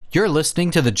You're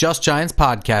listening to the Just Giants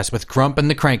podcast with Grump and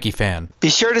the Cranky Fan. Be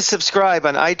sure to subscribe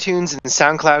on iTunes and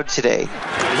SoundCloud today.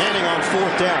 Manning on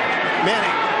fourth down.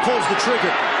 Manning pulls the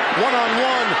trigger.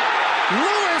 One-on-one.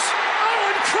 Lewis.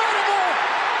 Oh, incredible!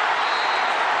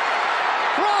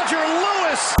 Roger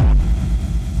Lewis.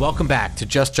 Welcome back to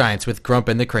Just Giants with Grump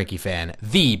and the Cranky Fan,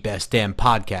 the best damn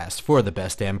podcast for the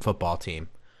best damn football team.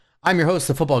 I'm your host,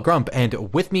 the Football Grump,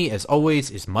 and with me, as always,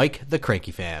 is Mike the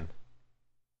Cranky Fan.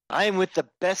 I am with the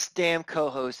best damn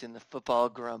co-host in the Football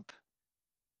Grump.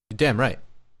 You're damn right.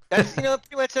 That's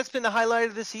pretty much that's been the highlight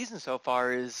of the season so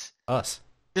far is Us.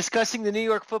 discussing the New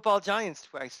York Football Giants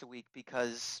twice a week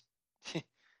because it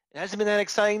hasn't been that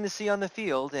exciting to see on the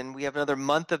field, and we have another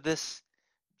month of this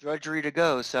drudgery to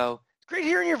go. So it's great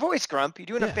hearing your voice, Grump. You're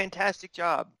doing a fantastic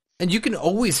job. And you can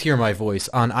always hear my voice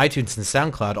on iTunes and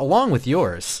SoundCloud along with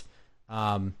yours.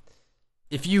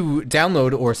 If you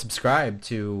download or subscribe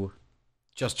to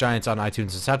Just Giants on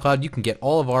iTunes and SoundCloud, you can get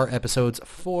all of our episodes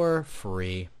for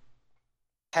free.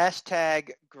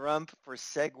 Hashtag Grump for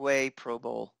Segway Pro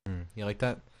Bowl. You like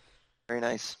that? Very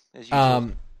nice, as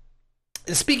usual.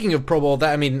 Speaking of Pro Bowl,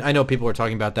 I know people are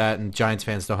talking about that, and Giants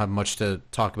fans don't have much to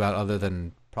talk about other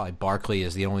than probably Barkley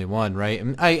is the only one, right?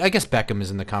 I guess Beckham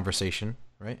is in the conversation,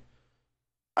 right?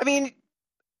 I mean,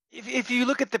 if you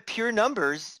look at the pure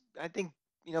numbers, I think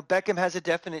Beckham has a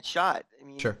definite shot. I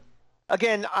mean, sure.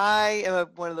 Again, I am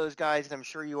one of those guys, and I'm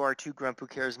sure you are too, Grump, who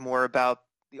cares more about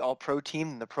the All-Pro team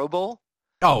than the Pro Bowl.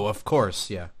 Oh, of course,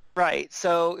 yeah. Right.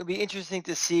 So it'd be interesting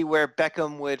to see where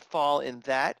Beckham would fall in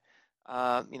that.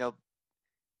 The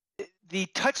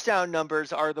touchdown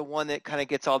numbers are the one that kind of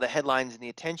gets all the headlines and the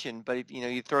attention. But if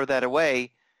you throw that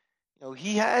away,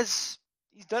 he's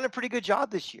done a pretty good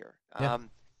job this year. Yeah.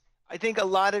 I think a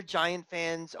lot of Giant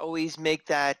fans always make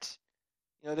that.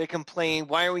 They complain,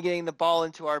 why are we getting the ball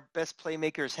into our best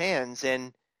playmakers' hands?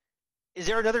 And is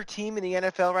there another team in the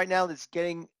NFL right now that's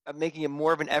making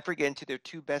more of an effort get into their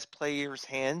two best players'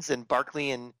 hands than Barkley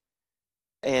and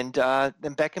than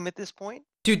Beckham at this point?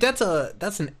 Dude, that's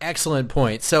an excellent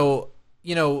point. So,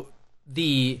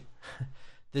 the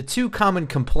two common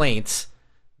complaints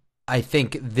I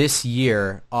think this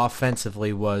year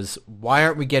offensively was why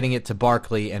aren't we getting it to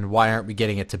Barkley and why aren't we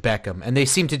getting it to Beckham? And they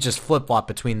seem to just flip-flop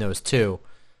between those two.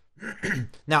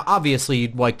 Now, obviously,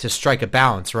 you'd like to strike a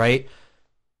balance, right?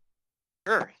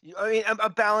 Sure. I mean, a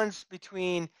balance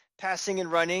between passing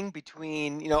and running,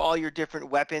 between, all your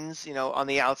different weapons, on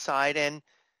the outside. And,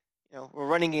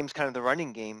 running game's kind of the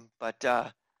running game. But,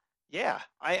 I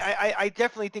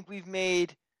definitely think we've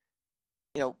made,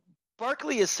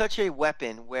 Barkley is such a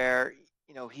weapon where,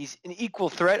 he's an equal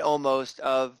threat almost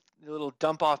of the little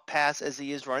dump-off pass as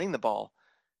he is running the ball.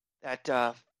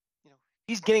 That,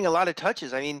 he's getting a lot of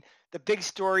touches. I mean, the big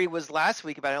story was last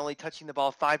week about only touching the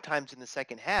ball 5 times in the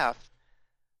second half.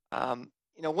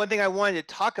 One thing I wanted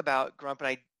to talk about, Grump, and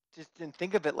I just didn't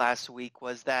think of it last week,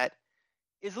 was that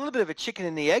it's a little bit of a chicken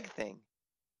and the egg thing.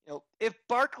 If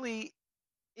Barkley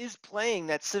is playing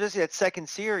that second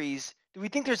series, do we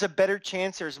think there's a better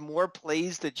chance there's more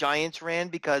plays the Giants ran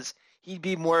because he'd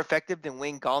be more effective than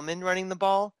Wayne Gallman running the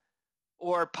ball?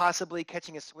 Or possibly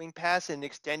catching a swing pass and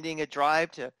extending a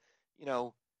drive to,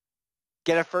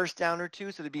 get a first down or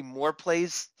two, so there'd be more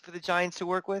plays for the Giants to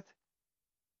work with?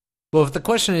 Well, if the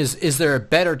question is there a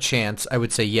better chance, I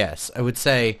would say yes. I would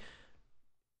say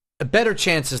a better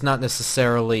chance is not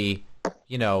necessarily,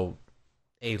 a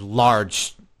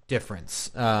large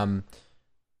difference. I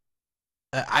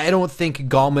don't think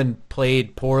Gallman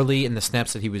played poorly in the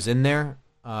snaps that he was in there.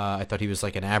 I thought he was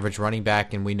like an average running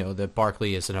back, and we know that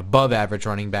Barkley is an above-average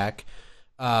running back.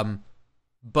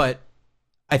 But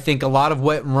I think a lot of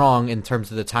what went wrong in terms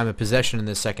of the time of possession in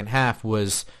the second half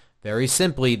was very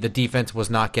simply the defense was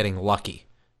not getting lucky.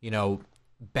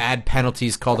 Bad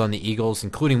penalties called on the Eagles,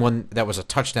 including one that was a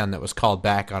touchdown that was called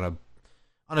back on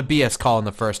a BS call in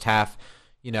the first half.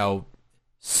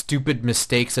 Stupid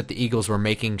mistakes that the Eagles were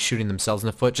making, shooting themselves in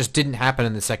the foot, just didn't happen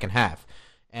in the second half.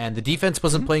 And the defense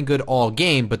wasn't playing good all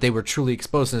game, but they were truly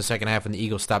exposed in the second half when the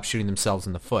Eagles stopped shooting themselves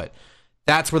in the foot.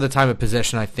 That's where the time of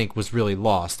possession, I think, was really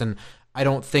lost. And I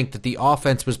don't think that the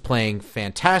offense was playing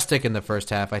fantastic in the first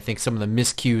half. I think some of the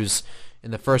miscues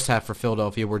in the first half for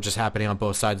Philadelphia were just happening on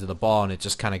both sides of the ball, and it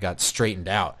just kind of got straightened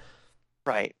out.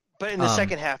 Right. But in the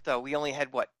second half, though, we only had,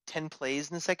 10 plays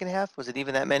in the second half? Was it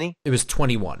even that many? It was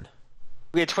 21.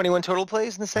 We had 21 total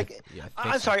plays in the second?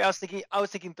 I'm sorry, I was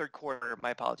thinking third quarter.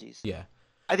 My apologies. Yeah.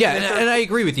 And I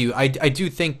agree with you. I do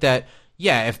think that,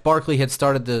 if Barkley had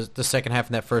started the second half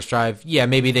in that first drive,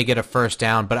 maybe they get a first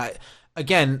down. But,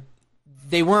 again,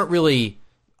 they weren't really,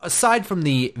 aside from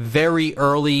the very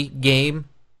early game,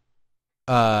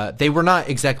 they were not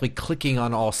exactly clicking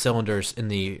on all cylinders in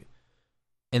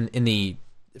the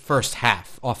first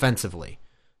half offensively.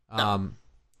 No.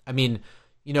 I mean,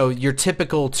 your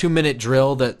typical 2-minute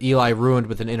drill that Eli ruined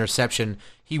with an interception,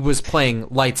 he was playing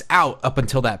lights out up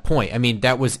until that point. I mean,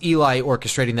 that was Eli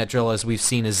orchestrating that drill as we've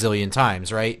seen a zillion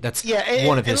times, right? That's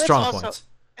one of his strong points.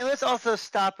 And let's also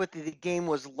stop with the game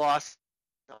was lost.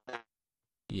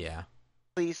 Yeah.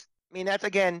 Please. I mean, that's,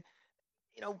 again,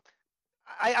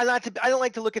 I don't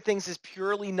like to look at things as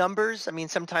purely numbers. I mean,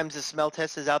 sometimes the smell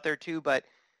test is out there too, but,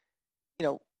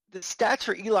 the stats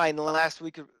for Eli in the last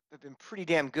week have been pretty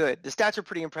damn good. The stats are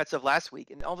pretty impressive last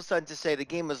week, and all of a sudden to say the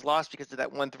game was lost because of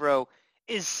that one throw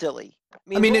is silly.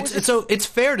 I mean it's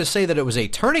fair to say that it was a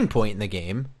turning point in the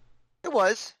game. It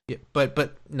was. Yeah,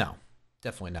 but no,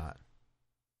 definitely not.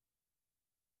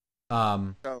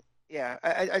 So yeah,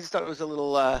 I just thought it was a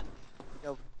little.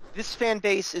 This fan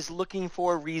base is looking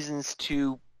for reasons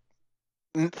to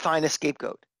find a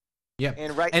scapegoat. Yeah,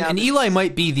 and now, and Eli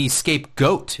might be the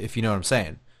scapegoat, if you know what I'm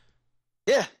saying.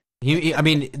 Yeah. I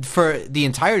mean, for the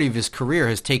entirety of his career,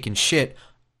 has taken shit.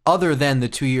 Other than the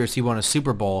 2 years he won a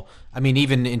Super Bowl, I mean,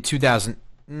 even in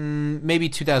maybe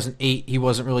 2008, he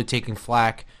wasn't really taking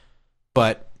flack.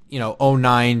 But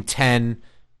 09, 10,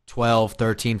 12,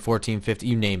 13, 14, 15,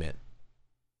 you name it.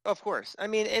 Of course, I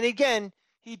mean, and again,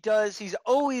 he's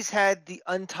always had the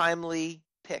untimely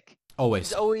pick.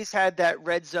 He's always had that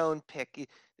red zone pick.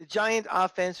 The Giant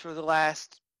offense for the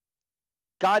last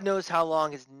God knows how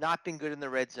long has not been good in the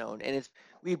red zone, and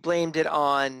we blamed it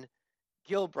on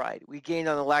Gilbride. We gained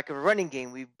on the lack of a running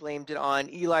game. We blamed it on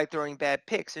Eli throwing bad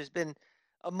picks. There's been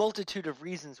a multitude of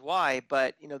reasons why,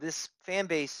 but this fan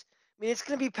base, I mean, it's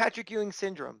going to be Patrick Ewing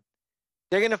syndrome.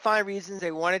 They're going to find reasons.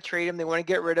 They want to trade him. They want to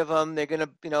get rid of him. They're going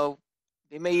to,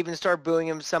 they may even start booing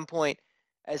him at some point.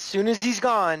 As soon as he's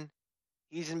gone,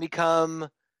 he's going to become,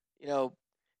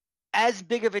 as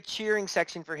big of a cheering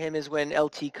section for him as when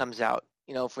LT comes out.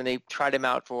 When they tried him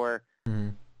out for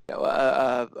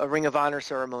a Ring of Honor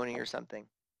ceremony or something.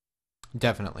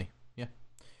 Definitely, yeah.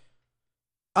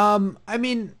 I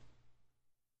mean,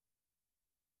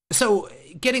 so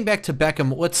getting back to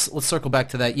Beckham, let's circle back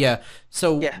to that. Yeah.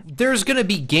 So there's going to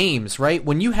be games, right?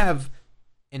 When you have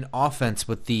an offense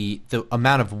with the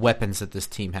amount of weapons that this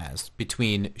team has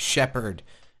between Shepard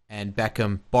and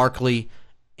Beckham, Barkley,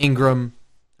 Ingram,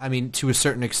 I mean, to a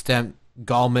certain extent,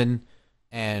 Gallman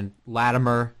and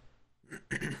Latimer,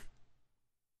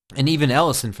 and even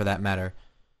Ellison for that matter,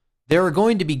 there are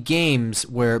going to be games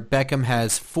where Beckham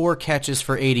has 4 catches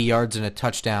for 80 yards and a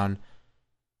touchdown,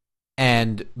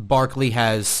 and Barkley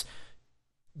has,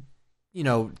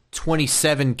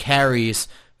 27 carries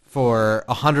for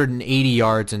 180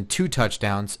 yards and 2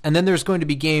 touchdowns. And then there's going to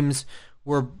be games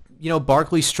where,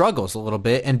 Barkley struggles a little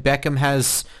bit, and Beckham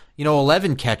has,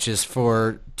 11 catches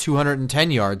for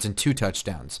 210 yards and 2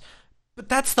 touchdowns. But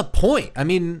that's the point. I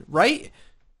mean, right?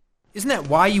 Isn't that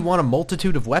why you want a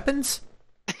multitude of weapons?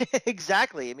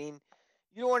 Exactly. I mean,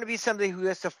 you don't want to be somebody who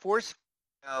has to force,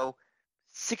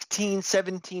 16,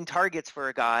 17 targets for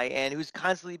a guy and who's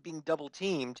constantly being double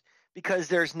teamed because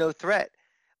there's no threat.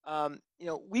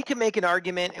 We can make an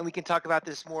argument, and we can talk about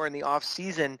this more in the off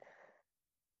season,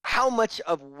 how much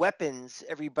of weapons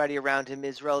everybody around him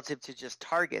is relative to just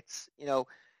targets.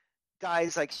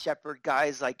 Guys like Shepard,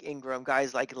 guys like Ingram,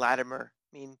 guys like Latimer.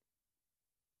 I mean,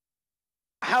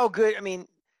 how good? I mean,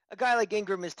 a guy like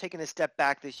Ingram has taken a step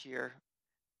back this year.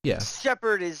 Yeah.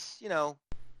 Shepard is,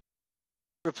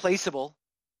 replaceable.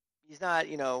 He's not,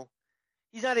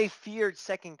 he's not a feared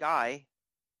second guy.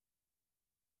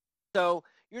 So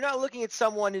you're not looking at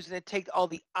someone who's going to take all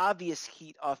the obvious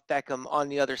heat off Beckham on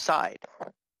the other side.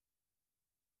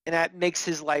 And that makes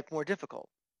his life more difficult.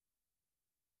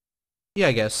 Yeah,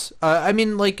 I guess. I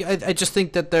mean, I just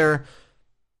think that they're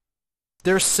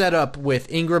set up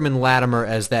with Ingram and Latimer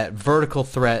as that vertical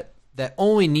threat that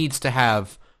only needs to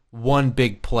have one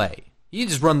big play. You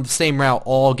just run the same route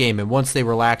all game, and once they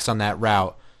relax on that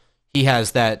route, he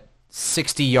has that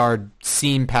 60-yard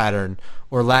seam pattern,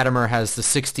 or Latimer has the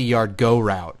 60-yard go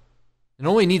route. It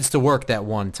only needs to work that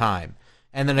one time.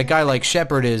 And then a guy like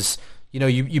Shepard is...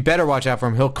 you better watch out for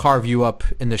him. He'll carve you up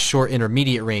in the short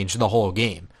intermediate range the whole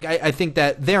game. I think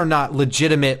that they're not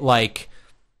legitimate, Mohamed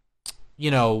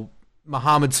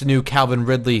Sanu, Calvin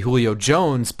Ridley, Julio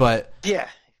Jones, but yeah,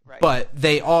 right. But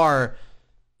they are,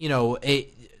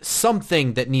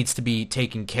 something that needs to be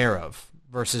taken care of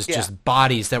versus just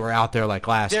bodies that were out there like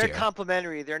last year. They're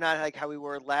complementary. They're not like how we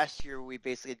were last year, where we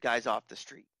basically had guys off the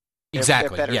street.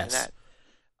 Exactly. They're better yes. than that.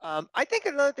 I think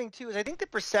another thing, too, is I think the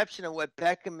perception of what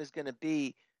Beckham is going to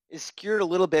be is skewed a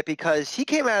little bit because he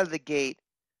came out of the gate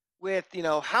with,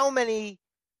 how many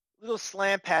little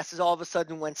slant passes all of a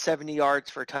sudden went 70 yards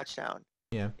for a touchdown.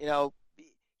 Yeah. You know,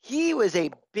 he was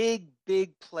a big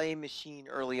play machine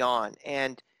early on,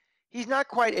 and he's not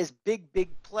quite as big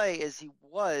play as he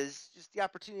was. Just the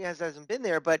opportunity hasn't been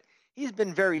there, but he's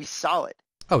been very solid.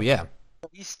 Oh yeah.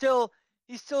 He still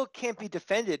can't be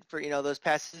defended for, those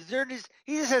passes.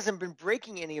 He just hasn't been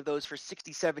breaking any of those for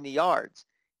 60, 70 yards,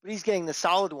 but he's getting the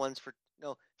solid ones for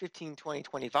 15, 20,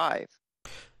 25.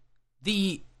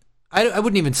 I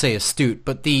wouldn't even say astute,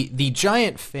 but the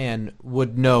Giant fan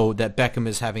would know that Beckham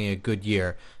is having a good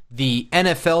year. The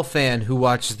NFL fan who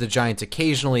watches the Giants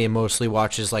occasionally and mostly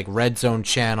watches like Red Zone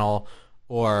Channel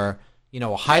or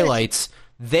highlights,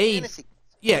 Fantasy.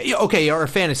 Or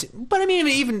fantasy. But I mean,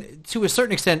 even to a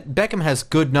certain extent, Beckham has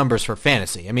good numbers for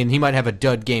fantasy. I mean, he might have a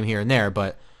dud game here and there,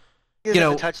 but he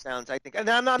has touchdowns, I think. And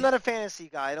I'm not a fantasy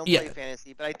guy. I don't play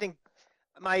fantasy, but I think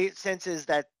my sense is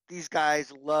that these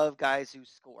guys love guys who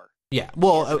score. Yeah,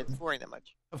 well, he hasn't been scoring that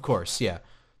much. Of course, yeah,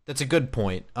 that's a good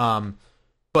point.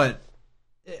 But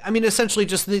I mean, essentially,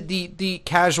 just the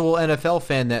casual NFL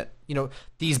fan that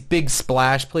these big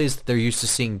splash plays that they're used to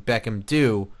seeing Beckham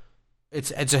do. It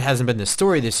just hasn't been the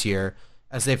story this year,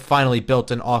 as they've finally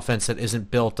built an offense that isn't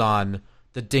built on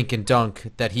the dink and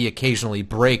dunk that he occasionally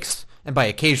breaks, and by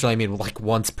occasionally I mean like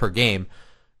once per game,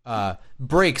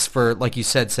 breaks for, like you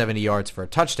said, 70 yards for a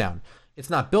touchdown. It's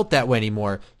not built that way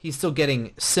anymore. He's still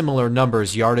getting similar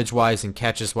numbers yardage-wise and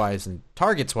catches-wise and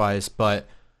targets-wise, but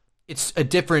it's a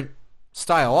different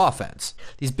style offense.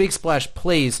 These big splash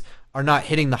plays are not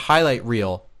hitting the highlight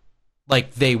reel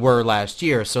like they were last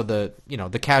year, so the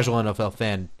casual NFL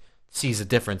fan sees a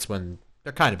difference when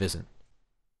there kind of isn't.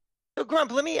 So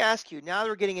Grump, let me ask you, now that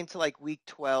we're getting into like week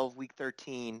 12, week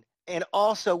 13, and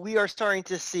also we are starting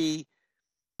to see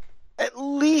at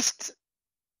least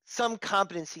some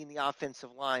competency in the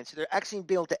offensive line, so they're actually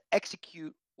be able to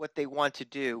execute what they want to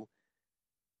do.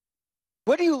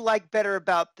 What do you like better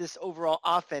about this overall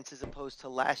offense as opposed to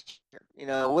last year?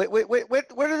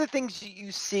 What are the things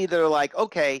you see that are like,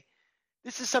 okay,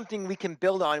 this is something we can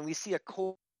build on. We see a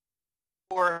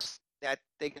course that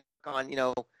they can work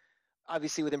on,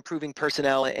 obviously with improving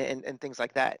personnel and things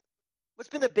like that. What's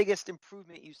been the biggest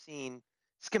improvement you've seen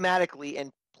schematically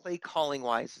and play calling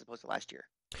wise as opposed to last year?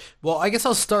 Well, I guess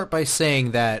I'll start by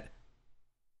saying that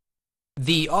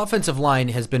the offensive line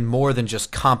has been more than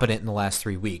just competent in the last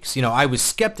 3 weeks. I was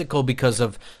skeptical because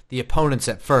of the opponents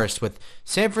at first. With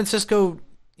San Francisco,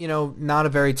 not a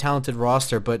very talented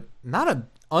roster, but not an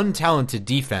untalented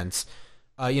defense.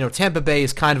 Tampa Bay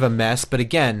is kind of a mess, but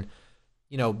again,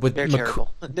 with they're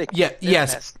terrible.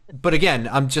 Yes, but again,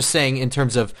 I'm just saying in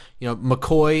terms of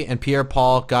McCoy and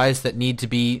Pierre-Paul, guys that need to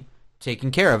be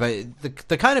taken care of.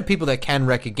 The kind of people that can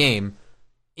wreck a game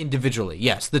individually.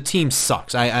 Yes, the team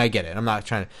sucks. I get it. I'm not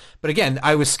trying to... But again,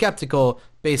 I was skeptical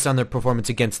based on their performance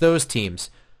against those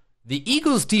teams. The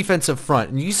Eagles' defensive front,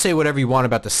 and you say whatever you want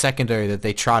about the secondary that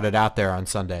they trotted out there on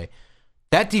Sunday,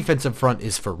 that defensive front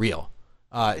is for real.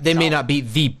 They may not be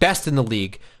the best in the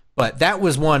league, but that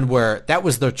was one where that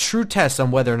was the true test on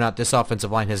whether or not this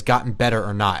offensive line has gotten better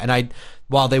or not. And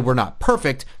while they were not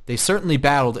perfect, they certainly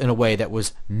battled in a way that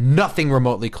was nothing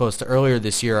remotely close to earlier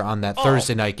this year on that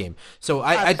Thursday night game. So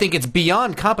I think it's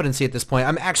beyond competency at this point.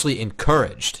 I'm actually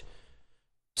encouraged.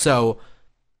 So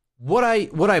what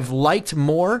I've liked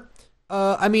more,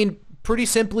 pretty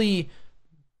simply,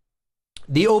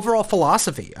 the overall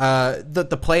philosophy,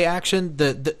 the play action.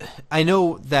 I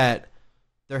know that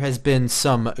there has been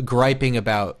some griping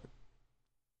about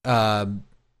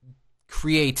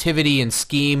creativity and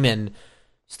scheme and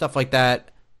stuff like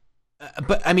that.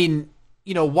 But I mean,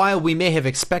 while we may have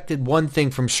expected one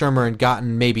thing from Shurmur and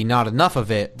gotten maybe not enough of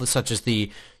it, such as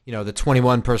the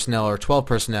 21 personnel or 12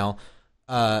 personnel,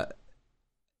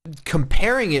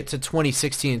 comparing it to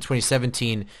 2016 and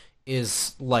 2017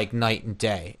 is like night and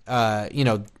day.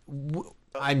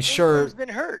 I'm sure Ingram's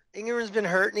been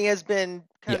hurt, and he has been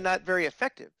kind of not very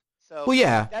effective. So well,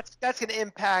 yeah, that's going to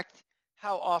impact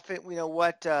how often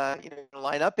what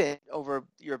line up in over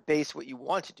your base, what you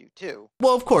want to do too.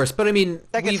 Well, of course, but I mean,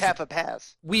 that gets half a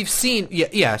pass. We've seen,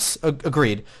 yes,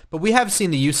 agreed, but we have seen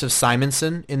the use of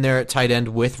Simonson in there at tight end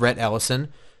with Rhett Ellison.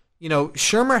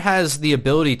 Shurmur has the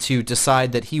ability to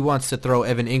decide that he wants to throw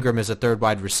Evan Ingram as a third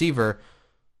wide receiver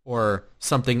or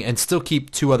something and still keep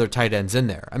two other tight ends in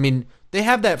there. I mean, they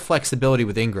have that flexibility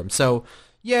with Ingram. So,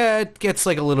 yeah, it gets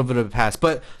like a little bit of a pass.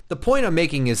 But the point I'm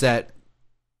making is that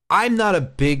I'm not a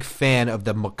big fan of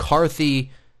the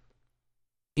McCarthy,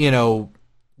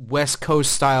 West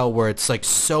Coast style where it's like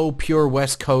so pure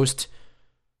West Coast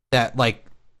that, like,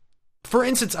 for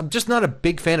instance, I'm just not a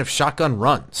big fan of shotgun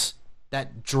runs.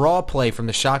 That draw play from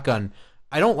the shotgun,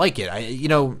 I don't like it.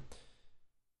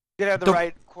 You gotta have the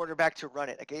right quarterback to run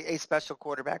it, like a special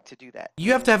quarterback to do that.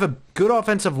 You have to have a good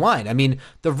offensive line. I mean,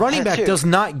 the running back does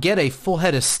not get a full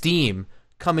head of steam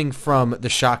coming from the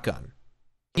shotgun.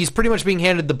 He's pretty much being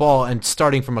handed the ball and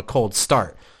starting from a cold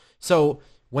start. So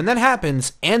when that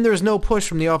happens and there's no push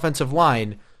from the offensive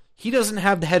line, he doesn't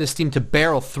have the head of steam to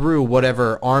barrel through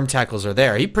whatever arm tackles are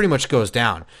there. He pretty much goes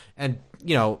down. And,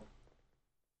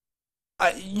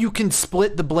 you can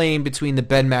split the blame between the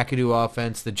Ben McAdoo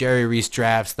offense, the Jerry Reese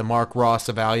drafts, the Mark Ross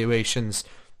evaluations,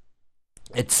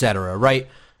 etc., right?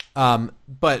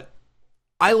 But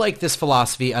I like this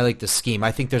philosophy. I like this scheme.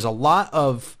 I think there's a lot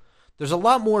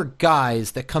more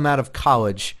guys that come out of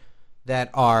college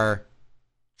that are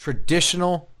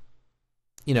traditional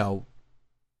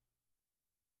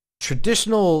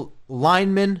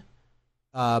linemen,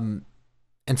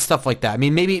 and stuff like that. I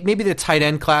mean, maybe the tight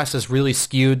end class is really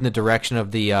skewed in the direction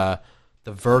of the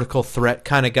vertical threat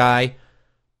kind of guy,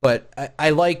 but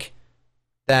I like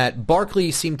that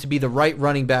Barkley seemed to be the right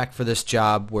running back for this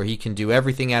job, where he can do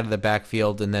everything out of the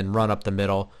backfield and then run up the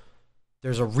middle.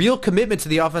 There's a real commitment to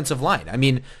the offensive line. I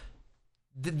mean,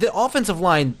 the offensive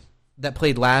line that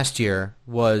played last year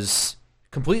was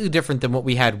completely different than what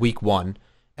we had week one,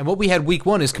 and what we had week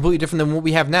one is completely different than what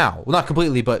we have now. Well, not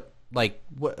completely, but like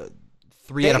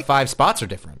 3 out of 5 spots are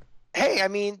different. Hey, I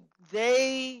mean,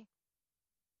 they've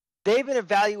been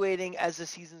evaluating as the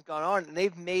season's gone on, and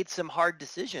they've made some hard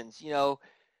decisions.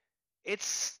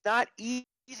 It's not easy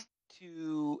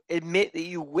to admit that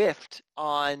you whiffed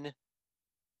on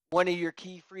one of your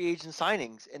key free agent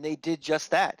signings, and they did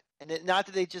just that. And not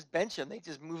that they just bench him, they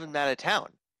just move him out of town.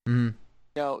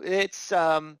 Mm-hmm. It's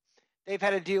they've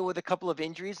had to deal with a couple of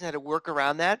injuries and had to work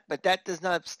around that, but that does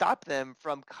not stop them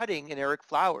from cutting an Eric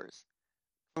Flowers,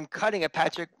 from cutting a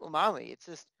Patrick Umami. It's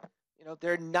just,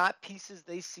 they're not pieces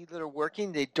they see that are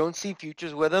working. They don't see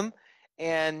futures with them.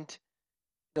 And,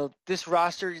 this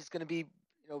roster is going to be,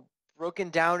 broken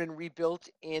down and rebuilt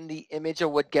in the image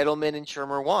of what Gettleman and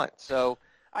Shermer want. So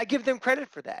I give them credit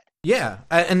for that. Yeah,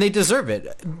 and they deserve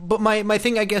it. But my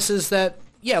thing, I guess, is that,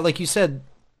 yeah, like you said,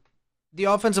 the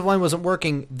offensive line wasn't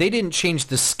working. They didn't change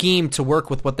the scheme to work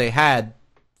with what they had.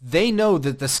 They know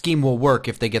that the scheme will work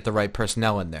if they get the right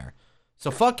personnel in there. So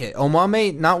fuck it.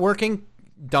 Omame not working?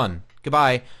 Done.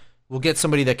 Goodbye. We'll get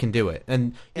somebody that can do it.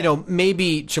 And,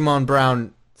 maybe Jamon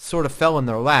Brown sort of fell in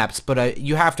their laps, but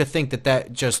you have to think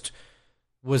that just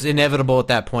was inevitable at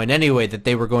that point anyway, that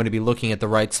they were going to be looking at the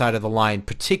right side of the line,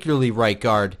 particularly right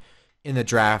guard, in the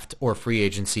draft or free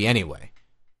agency anyway.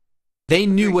 They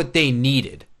knew what they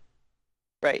needed.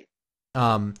 Right.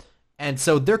 And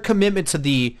so their commitment to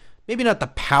maybe not the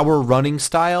power running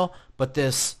style, but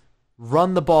this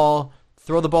run the ball,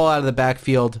 throw the ball out of the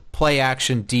backfield, play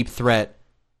action, deep threat,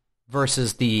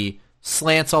 versus the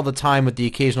slants all the time with the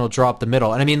occasional drop the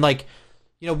middle. And I mean,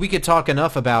 we could talk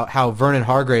enough about how Vernon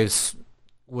Hargreaves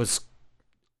was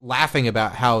laughing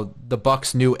about how the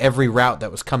Bucs knew every route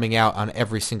that was coming out on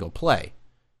every single play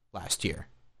last year.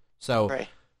 So, right.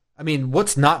 I mean,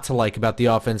 what's not to like about the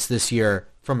offense this year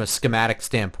from a schematic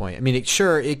standpoint? I mean,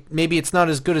 maybe it's not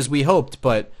as good as we hoped,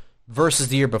 but versus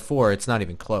the year before, it's not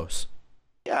even close.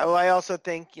 Yeah, well, I also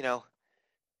think,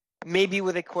 maybe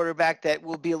with a quarterback that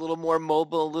will be a little more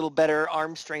mobile, a little better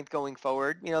arm strength going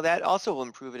forward, that also will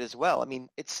improve it as well. I mean,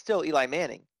 it's still Eli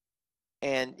Manning,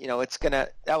 and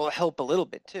that will help a little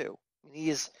bit too.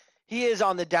 He is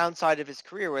on the downside of his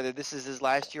career, whether this is his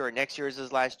last year or next year is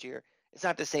his last year. It's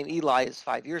not the same Eli as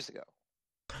 5 years ago.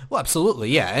 Well,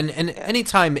 absolutely, yeah. And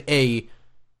anytime a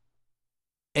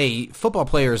football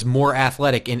player is more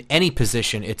athletic in any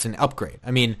position, it's an upgrade.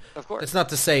 I mean, of course. It's not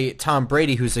to say Tom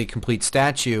Brady, who's a complete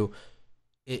statue,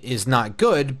 is not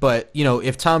good, but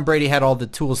if Tom Brady had all the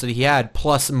tools that he had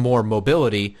plus more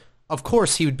mobility, of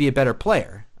course he would be a better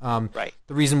player. Right.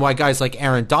 The reason why guys like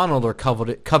Aaron Donald are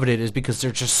coveted is because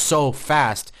they're just so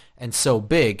fast and so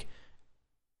big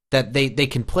that they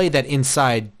can play that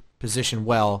inside position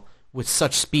well with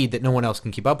such speed that no one else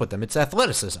can keep up with them. It's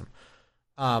athleticism.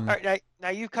 All right,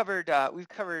 now we've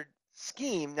covered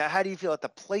scheme. Now, how do you feel about the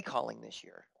play calling this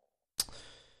year?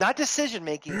 Not decision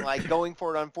making, like going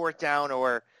for it on fourth down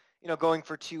or going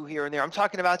for 2 here and there. I'm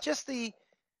talking about just the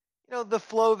the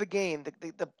flow of the game,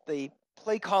 the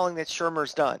play calling that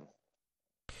Shermer's done.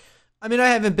 I mean, I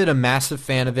haven't been a massive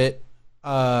fan of it.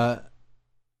 The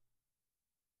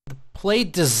play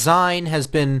design has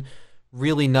been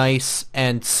really nice,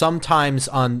 and sometimes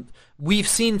we've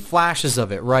seen flashes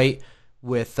of it, right?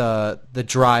 With the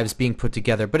drives being put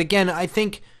together. But again, I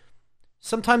think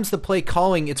sometimes the play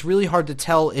calling, it's really hard to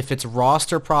tell if it's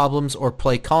roster problems or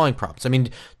play calling problems. I mean,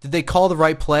 did they call the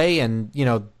right play and,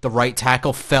 the right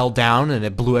tackle fell down and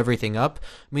it blew everything up?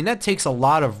 I mean, that takes a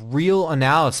lot of real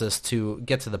analysis to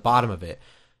get to the bottom of it.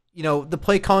 The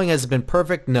play calling has been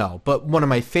perfect? No. But one of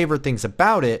my favorite things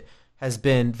about it has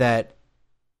been that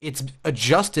it's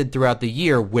adjusted throughout the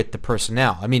year with the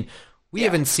personnel. I mean, we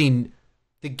haven't seen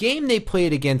the game they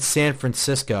played against San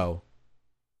Francisco.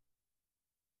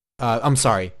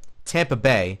 Tampa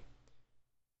Bay.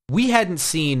 We hadn't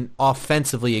seen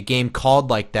offensively a game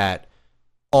called like that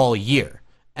all year.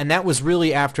 And that was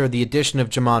really after the addition of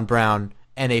Jamon Brown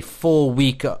and a full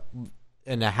week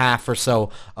and a half or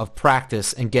so of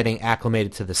practice and getting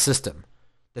acclimated to the system.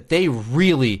 That they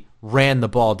really ran the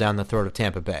ball down the throat of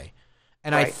Tampa Bay.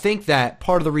 And right. I think that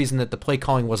part of the reason that the play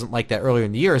calling wasn't like that earlier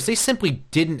in the year is they simply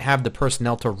didn't have the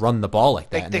personnel to run the ball like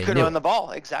that. They couldn't run the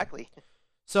ball, exactly.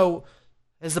 So,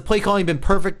 has the play calling been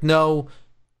perfect? No.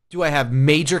 Do I have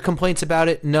major complaints about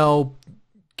it? No.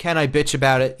 Can I bitch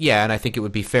about it? Yeah, and I think it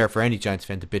would be fair for any Giants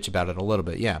fan to bitch about it a little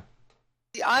bit, yeah.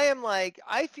 I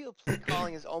feel play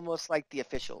calling is almost like the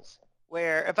officials,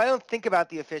 where if I don't think about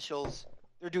the officials,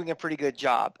 they're doing a pretty good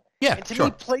job. Yeah, and to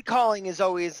me, play calling is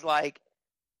always like,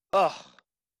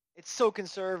 it's so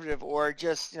conservative or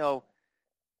just,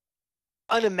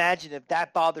 unimaginative.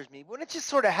 That bothers me. When it's just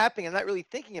sort of happening, I'm not really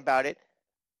thinking about it.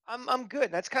 I'm good.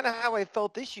 And that's kind of how I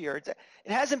felt this year. It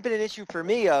hasn't been an issue for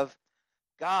me of,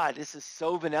 God, this is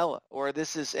so vanilla, or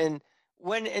this is, and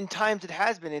when in times it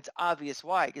has been, it's obvious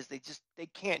why, because they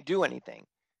can't do anything.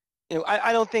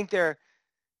 I don't think they're,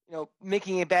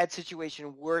 making a bad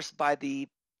situation worse by the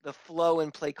flow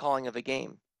and play calling of a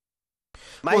game.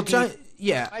 My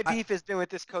beef has been with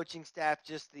this coaching staff,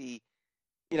 just the,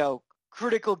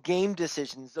 critical game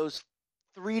decisions, those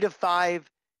 3 to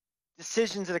 5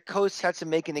 decisions that a coach has to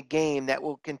make in a game that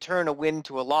can turn a win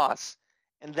to a loss.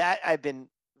 And that I've been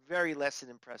very less than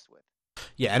impressed with.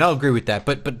 Yeah, and I'll agree with that.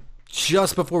 But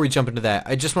just before we jump into that,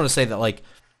 I just want to say that, like,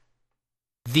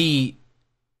 the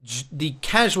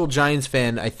casual Giants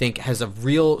fan, I think, has a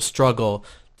real struggle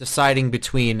deciding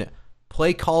between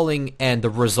play calling and the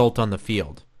result on the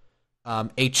field.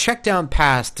 A check down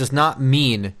pass does not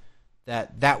mean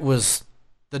that was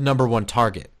the number one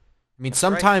target. I mean,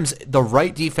 sometimes the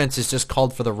right defense is just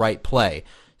called for the right play.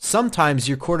 Sometimes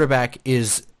your quarterback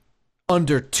is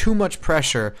under too much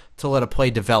pressure to let a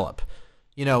play develop.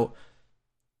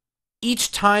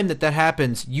 Each time that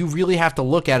happens, you really have to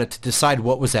look at it to decide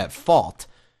what was at fault.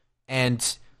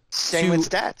 And same with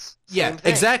stats. Yeah,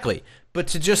 exactly. But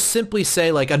to just simply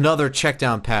say, like, another check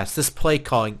down pass, this play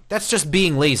calling, that's just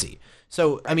being lazy.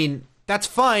 So, I mean, that's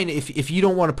fine if you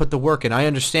don't want to put the work in. I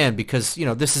understand because,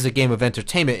 this is a game of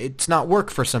entertainment. It's not work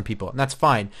for some people, and that's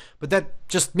fine. But that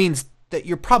just means that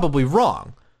you're probably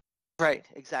wrong. Right,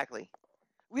 exactly.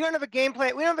 We don't have a game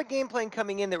plan. We don't have a game plan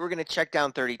coming in that we're going to check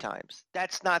down 30 times.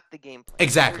 That's not the game plan.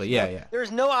 Exactly, yeah.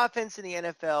 There's no offense in the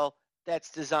NFL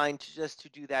that's designed to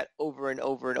do that over and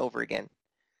over and over again.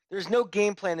 There's no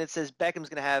game plan that says Beckham's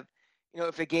going to have,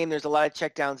 if a game there's a lot of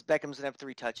checkdowns, Beckham's going to have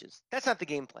 3 touches. That's not the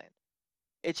game plan.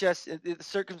 It's just the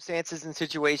circumstances and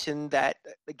situation that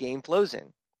the game flows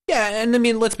in. Yeah, and I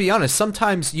mean, let's be honest.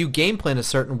 Sometimes you game plan a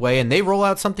certain way and they roll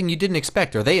out something you didn't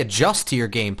expect, or they adjust to your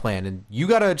game plan and you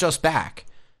got to adjust back.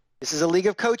 This is a league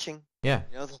of coaching. Yeah.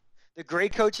 The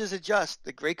great coaches adjust.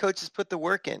 The great coaches put the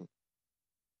work in.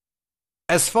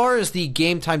 As far as the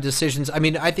game time decisions, I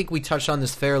mean, I think we touched on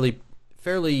this fairly,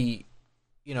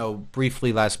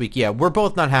 briefly last week. Yeah, we're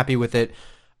both not happy with it.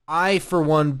 I, for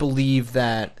one, believe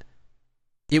that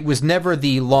it was never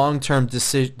the long-term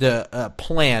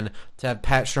plan to have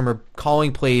Pat Shurmur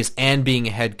calling plays and being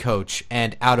a head coach.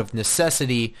 And out of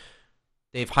necessity,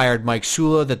 they've hired Mike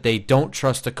Shula that they don't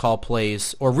trust to call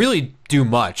plays or really do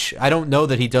much. I don't know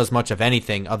that he does much of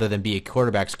anything other than be a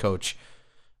quarterback's coach.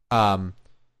 And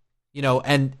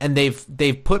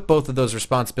they've put both of those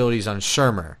responsibilities on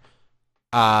Shurmur.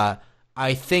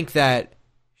 I think that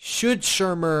should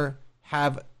Shurmur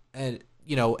have a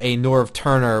Norv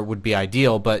Turner would be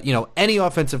ideal, but any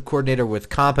offensive coordinator with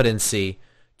competency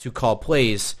to call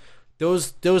plays,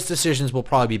 those decisions will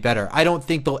probably be better. I don't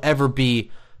think they'll ever be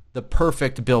the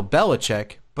perfect Bill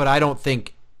Belichick, but I don't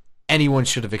think anyone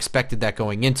should have expected that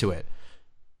going into it.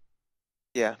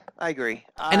 Yeah, I agree.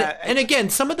 And again,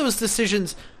 some of those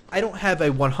decisions I don't have a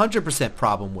 100%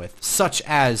 problem with, such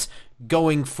as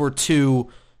going for 2,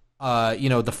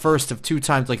 the first of 2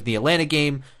 times, like the Atlanta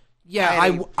game.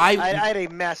 Yeah, I had a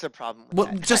massive problem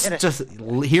with that. Just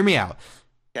hear me out.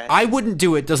 Okay. I wouldn't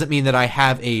do it doesn't mean that I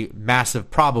have a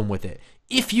massive problem with it.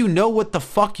 If you know what the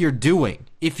fuck you're doing,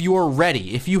 if you're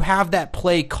ready, if you have that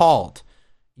play called,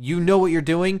 you know what you're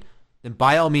doing, then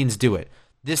by all means do it.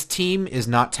 This team is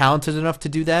not talented enough to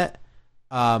do that.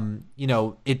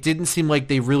 It didn't seem like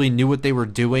they really knew what they were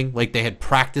doing, like they had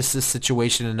practiced this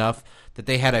situation enough that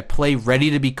they had a play ready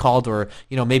to be called, or,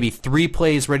 maybe 3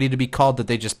 plays ready to be called, that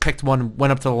they just picked one,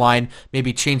 went up to the line,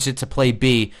 maybe changed it to play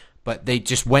B, but they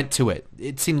just went to it.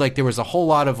 It seemed like there was a whole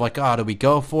lot of like, do we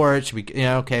go for it? Should we,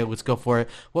 okay, let's go for it.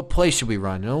 What play should we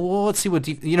run? Well, let's see what,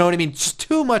 you know what I mean? Just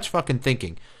too much fucking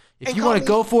thinking. If you want to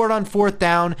go for it on 4th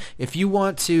down, if you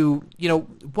want to,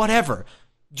 whatever,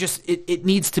 just it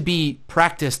needs to be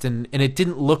practiced, and it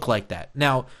didn't look like that.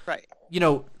 Now, right.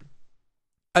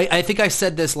 I think I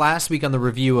said this last week on the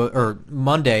review, or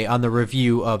Monday on the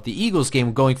review of the Eagles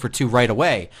game, going for 2 right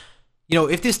away.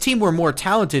 If this team were more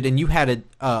talented and you had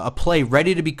a play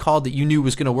ready to be called that you knew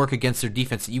was going to work against their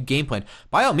defense, that you game planned,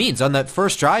 by all means, on that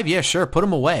first drive, yeah, sure, put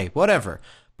them away, whatever.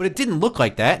 But it didn't look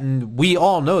like that, and we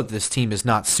all know that this team is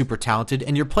not super talented,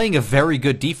 and you're playing a very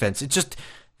good defense.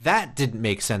 That didn't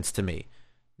make sense to me.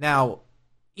 Now,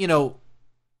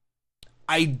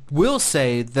 I will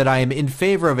say that I am in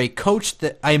favor of a coach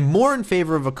I am more in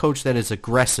favor of a coach that is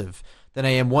aggressive than I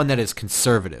am one that is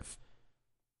conservative.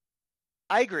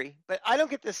 I agree, but I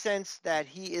don't get the sense that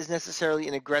he is necessarily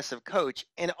an aggressive coach.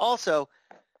 And also,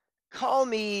 call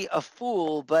me a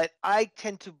fool, but I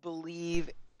tend to believe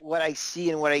what I see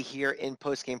and what I hear in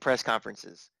post-game press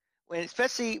conferences.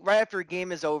 Especially right after a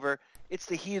game is over, it's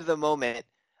the heat of the moment.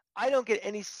 I don't get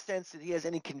any sense that he has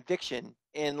any conviction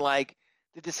in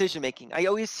the decision making. I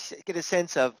always get a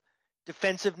sense of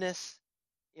defensiveness,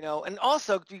 and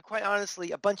also, to be quite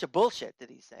honestly, a bunch of bullshit that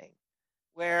he's saying.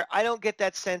 Where I don't get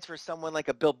that sense for someone like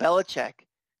a Bill Belichick,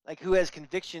 who has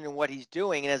conviction in what he's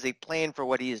doing and has a plan for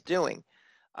what he is doing.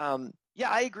 Yeah,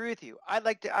 I agree with you. I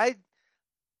like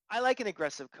an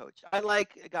aggressive coach. I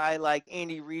like a guy like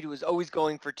Andy Reid, who is always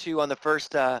going for 2 on the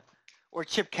first, or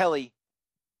Chip Kelly,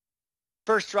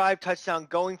 first drive touchdown,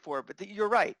 going for it. But you're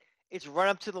right. It's run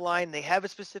up to the line. They have a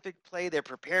specific play. They're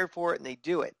prepared for it, and they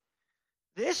do it.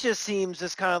 This just seems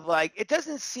just kind of it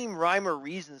doesn't seem rhyme or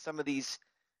reason, some of these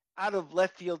out of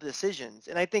left field decisions.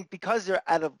 And I think because they're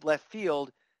out of left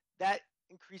field, that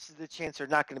increases the chance they're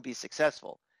not going to be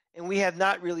successful. And we have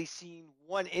not really seen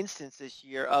one instance this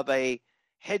year of a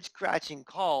head-scratching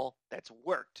call that's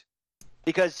worked.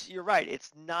 Because you're right,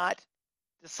 it's not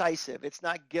decisive. It's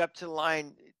not get up to the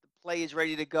line, the play is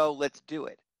ready to go, let's do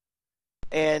it.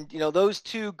 And, those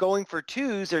 2 going for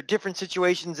 2s are different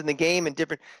situations in the game and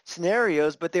different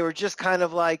scenarios, but they were just kind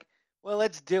of well,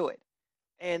 let's do it.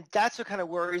 And that's what kind of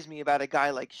worries me about a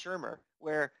guy like Shurmur,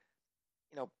 where,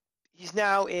 he's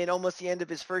now in almost the end of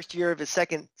his first year of his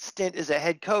second stint as a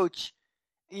head coach.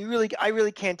 And I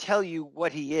really can't tell you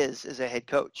what he is as a head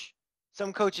coach.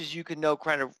 Some coaches you can know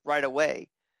kind of right away.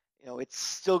 It's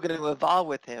still going to evolve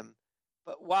with him.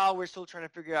 But while we're still trying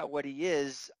to figure out what he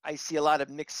is, I see a lot of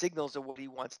mixed signals of what he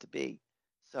wants to be.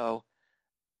 So,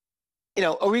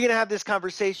 are we going to have this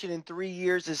conversation in 3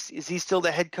 years? Is he still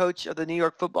the head coach of the New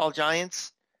York Football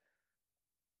Giants?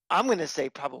 I'm going to say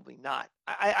probably not.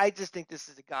 I just think this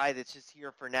is a guy that's just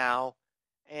here for now,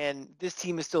 and this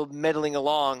team is still meddling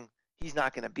along. He's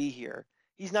not going to be here.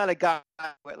 He's not a guy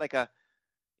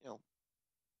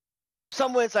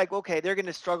someone's okay, they're going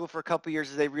to struggle for a couple years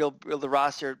as they build the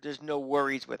roster. There's no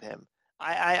worries with him.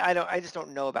 I just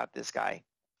don't know about this guy.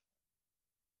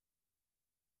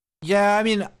 Yeah, I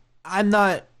mean, I'm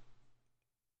not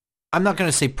going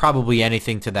to say probably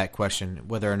anything to that question,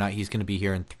 whether or not he's going to be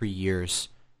here in 3 years.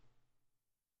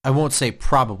 I won't say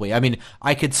probably. I mean,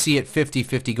 I could see it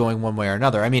 50-50 going one way or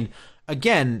another. I mean,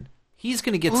 again, he's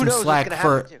going to get some slack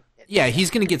for... Yeah, he's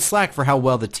going to get slack for how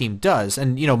well the team does.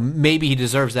 And, maybe he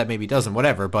deserves that, maybe he doesn't,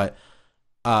 whatever. But,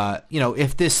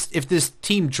 if this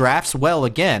team drafts well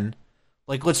again,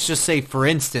 let's just say, for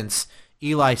instance,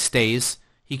 Eli stays,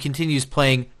 he continues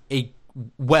playing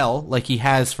like he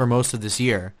has for most of this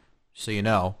year,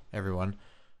 so everyone.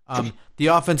 The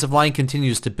offensive line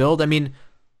continues to build. I mean,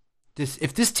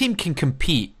 if this team can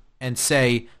compete and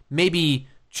say maybe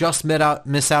just miss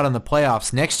out on the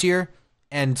playoffs next year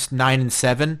and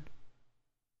 9-7,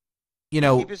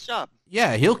 keep his job.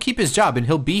 Yeah, he'll keep his job and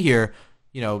he'll be here,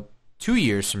 2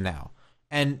 years from now.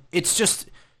 And it's just,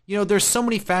 there's so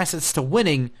many facets to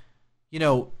winning.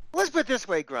 Let's put it this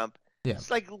way, Grump. Yeah.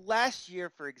 It's like last year,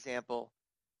 for example,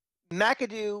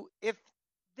 McAdoo, if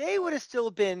they would have still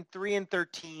been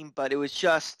 3-13, but it was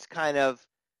just kind of,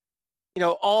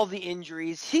 all the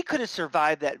injuries, he could have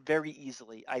survived that very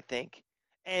easily, I think.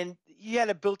 And he had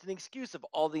a built-in excuse of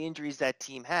all the injuries that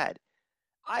team had.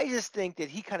 I just think that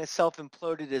he kind of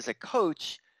self-imploded as a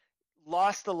coach,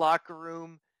 lost the locker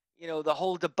room, the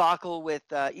whole debacle with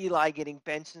Eli getting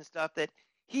benched and stuff, that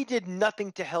he did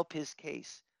nothing to help his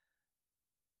case.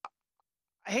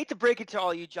 I hate to break it to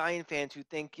all you Giant fans who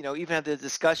think, even have the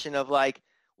discussion of like,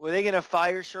 were they going to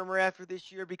fire Shermer after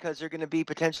this year because they're going to be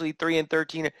potentially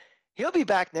 3-13? He'll be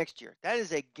back next year. That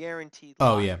is a guaranteed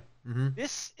lock. Oh, yeah. Mm-hmm.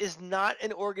 This is not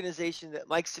an organization that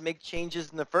likes to make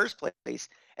changes in the first place.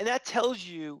 And that tells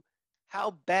you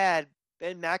how bad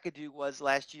Ben McAdoo was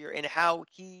last year and how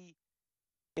he,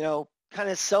 kind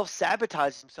of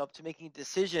self-sabotaged himself to making a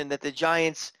decision that the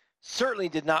Giants certainly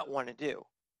did not want to do.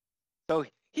 So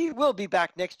he will be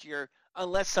back next year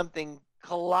unless something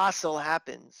colossal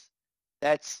happens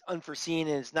that's unforeseen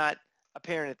and is not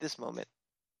apparent at this moment.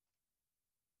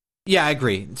 Yeah, I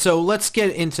agree. So let's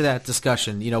get into that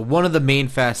discussion. One of the main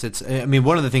facets,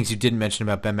 one of the things you didn't mention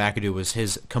about Ben McAdoo was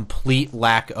his complete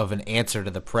lack of an answer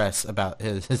to the press about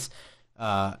his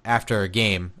after a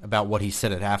game about what he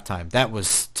said at halftime. That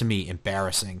was, to me,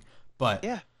 embarrassing. But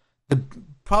yeah.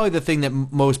 Probably the thing that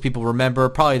most people remember,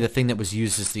 probably the thing that was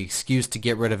used as the excuse to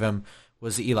get rid of him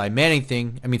was the Eli Manning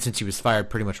thing. Since he was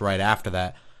fired pretty much right after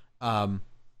that.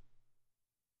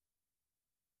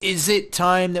 Is it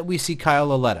time that we see Kyle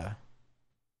Lauletta?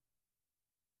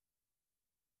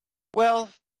 Well,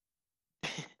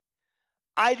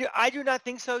 I do not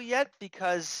think so yet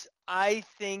because I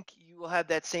think you will have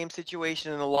that same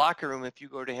situation in the locker room if you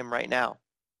go to him right now.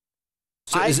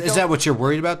 So is that what you're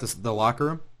worried about, the locker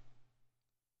room?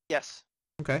 Yes.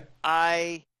 Okay.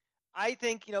 I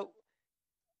think,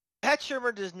 Pat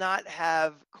Shurmur does not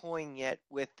have coin yet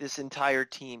with this entire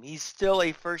team. He's still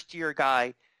a first-year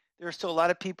guy. There are still a lot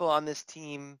of people on this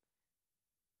team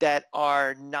that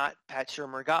are not Pat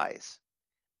Shurmur guys.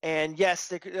 And yes,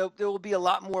 there will be a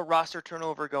lot more roster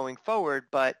turnover going forward,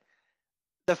 but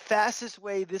the fastest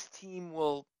way this team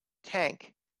will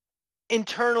tank,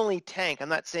 internally tank, I'm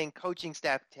not saying coaching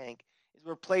staff tank, is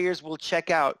where players will check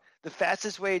out. The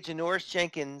fastest way Janoris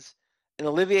Jenkins and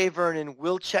Olivier Vernon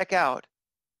will check out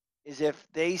is if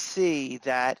they see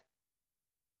that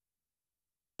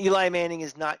Eli Manning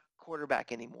is not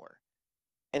quarterback anymore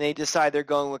and they decide they're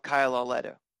going with Kyle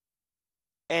Lauletta.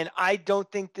 And I don't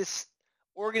think this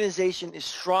organization is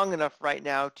strong enough right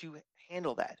now to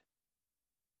handle that.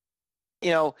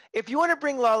 If you want to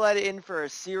bring Lauletta in for a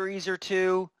series or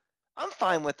two, I'm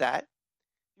fine with that.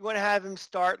 You want to have him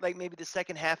start like maybe the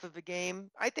second half of the game.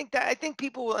 I think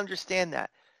people will understand that.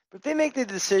 But if they make the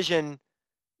decision,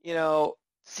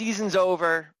 season's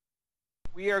over,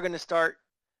 we are going to start.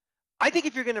 I think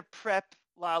if you're going to prep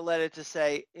Lauletta to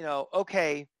say,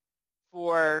 okay,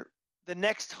 for the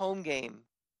next home game,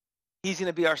 he's going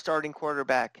to be our starting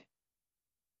quarterback.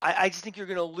 I just think you're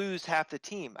going to lose half the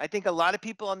team. I think a lot of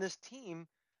people on this team,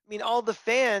 all the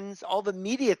fans, all the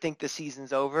media think the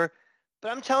season's over.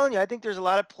 But I'm telling you, I think there's a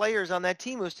lot of players on that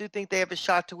team who still think they have a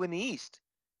shot to win the East.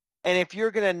 And if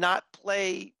you're going to not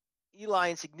play Eli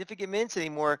in significant minutes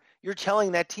anymore, you're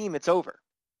telling that team it's over.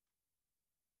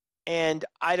 And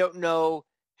I don't know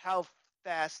how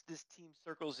fast this team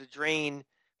circles the drain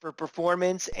for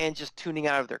performance and just tuning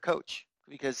out of their coach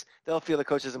because they'll feel the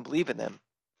coach doesn't believe in them.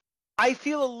 I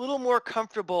feel a little more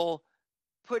comfortable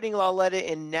putting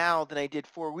Lauletta in now than I did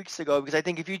 4 weeks ago because I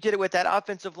think if you did it with that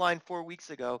offensive line 4 weeks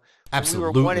ago,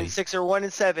 absolutely, we were 1-6 or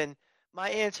 1-7, my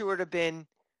answer would have been,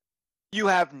 you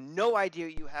have no idea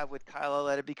what you have with Kyle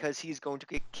Lauletta because he's going to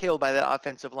get killed by that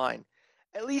offensive line.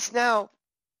 At least now,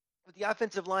 with the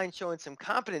offensive line showing some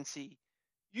competency,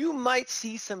 you might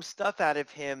see some stuff out of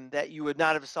him that you would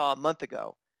not have saw a month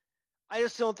ago. I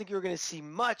just don't think you're going to see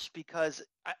much because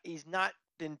he's not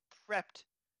been prepped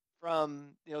from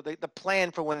the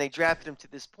plan for when they drafted him to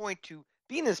this point to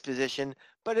be in this position.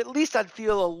 But at least I'd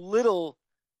feel a little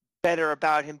better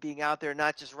about him being out there,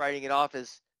 not just writing it off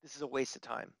as this is a waste of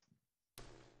time.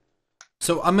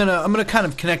 So I'm gonna kind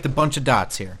of connect a bunch of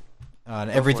dots here on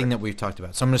everything that we've talked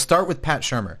about. So I'm gonna start with Pat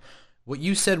Shurmur. What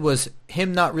you said was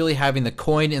him not really having the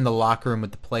coin in the locker room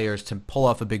with the players to pull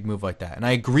off a big move like that, and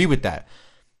I agree with that.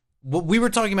 What we were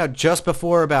talking about just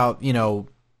before about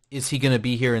is he going to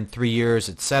be here in 3 years,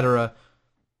 etc.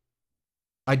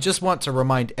 I just want to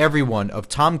remind everyone of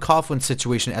Tom Coughlin's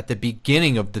situation at the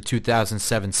beginning of the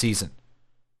 2007 season.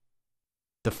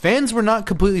 The fans were not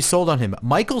completely sold on him.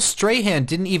 Michael Strahan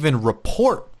didn't even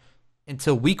report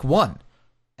until week 1,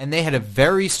 and they had a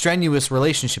very strenuous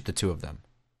relationship, the two of them.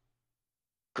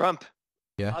 Grump.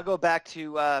 Yeah. I'll go back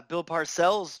to Bill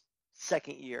Parcells'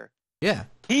 second year. Yeah.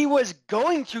 He was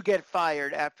going to get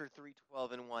fired after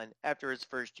 3-12-1 after his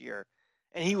first year,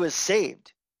 and he was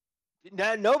saved.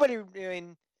 Nobody.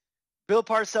 Bill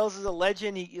Parcells is a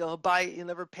legend. He'll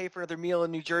never pay for another meal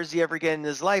in New Jersey ever again in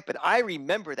his life. But I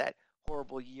remember that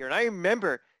horrible year, and I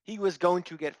remember he was going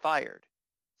to get fired.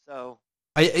 So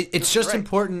It's just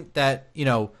important that,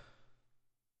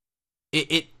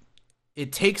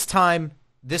 it takes time.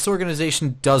 This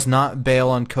organization does not bail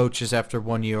on coaches after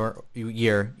 1 year,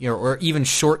 or even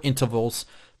short intervals.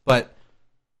 But,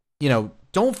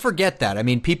 don't forget that. I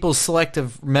mean, people's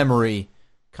selective memory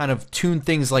kind of tune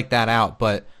things like that out.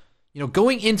 But,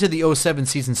 going into the 2007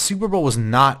 season, Super Bowl was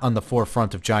not on the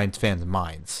forefront of Giants fans'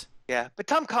 minds. Yeah, but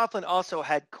Tom Coughlin also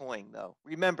had coin, though.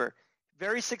 Remember,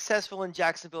 very successful in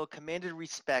Jacksonville, commanded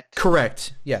respect.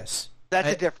 Correct. Yes. That's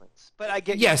a difference. But I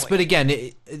get your yes, point. but again,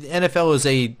 the NFL is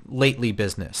a lately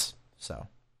business. So,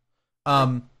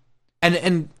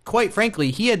 and quite frankly,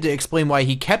 he had to explain why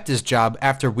he kept his job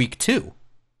after week 2.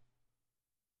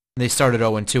 They started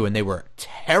 0-2, and they were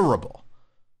terrible,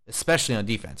 especially on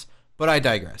defense. But I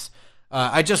digress.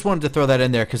 I just wanted to throw that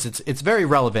in there because it's very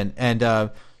relevant.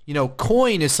 And,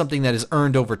 coin is something that is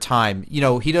earned over time.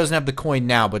 He doesn't have the coin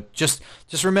now, but just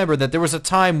remember that there was a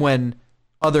time when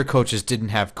other coaches didn't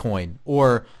have coin.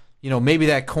 Or, maybe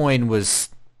that coin was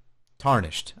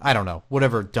tarnished. I don't know.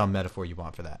 Whatever dumb metaphor you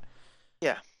want for that.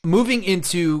 Yeah. Moving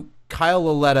into Kyle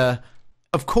Lauletta,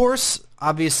 of course,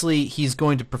 obviously, he's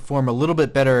going to perform a little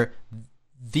bit better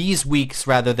these weeks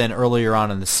rather than earlier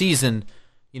on in the season,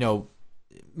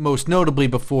 most notably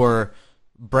before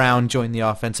Brown joined the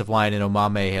offensive line and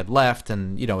Omameh had left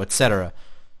and, et cetera.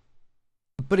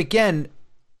 But again,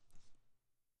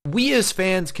 we as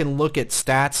fans can look at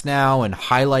stats now and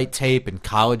highlight tape and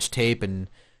college tape and,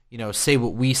 say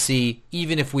what we see,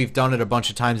 even if we've done it a bunch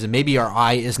of times and maybe our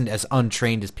eye isn't as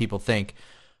untrained as people think.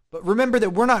 But remember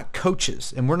that we're not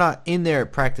coaches and we're not in there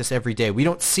at practice every day. We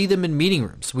don't see them in meeting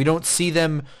rooms. We don't see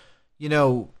them,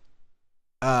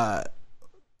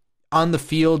 on the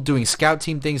field doing scout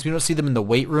team things. We don't see them in the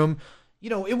weight room.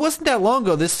 It wasn't that long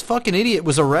ago. This fucking idiot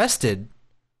was arrested.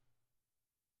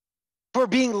 For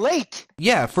being late.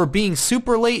 Yeah, for being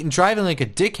super late and driving like a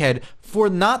dickhead for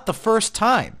not the first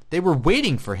time. They were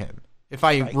waiting for him, if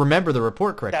I remember the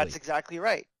report correctly. That's exactly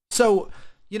right. So,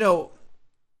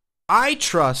 I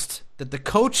trust that the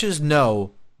coaches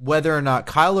know whether or not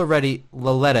Kyle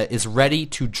Lauletta is ready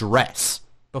to dress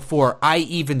before I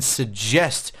even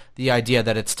suggest the idea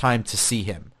that it's time to see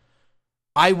him.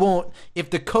 I won't. If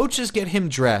the coaches get him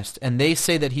dressed and they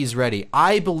say that he's ready,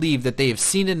 I believe that they have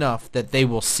seen enough that they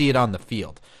will see it on the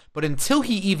field. But until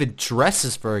he even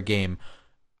dresses for a game,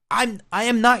 I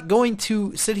am not going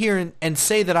to sit here and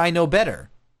say that I know better.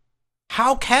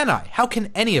 How can I? How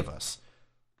can any of us?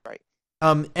 Right.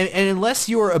 And unless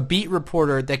you're a beat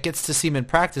reporter that gets to see him in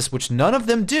practice, which none of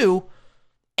them do,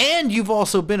 and you've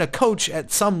also been a coach at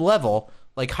some level,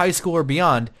 like high school or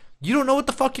beyond, you don't know what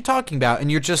the fuck you're talking about, and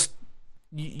you're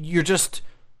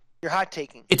hot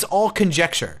taking. It's all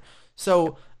conjecture.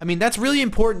 So, I mean, that's really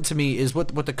important to me is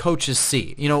what the coaches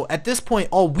see. At this point,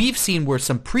 all we've seen were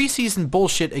some preseason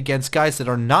bullshit against guys that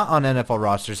are not on NFL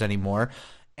rosters anymore,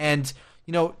 and,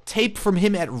 tape from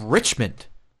him at Richmond.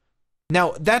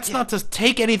 Now, that's not to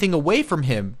take anything away from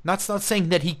him. That's not saying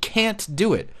that he can't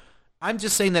do it. I'm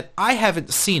just saying that I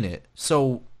haven't seen it,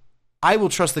 so I will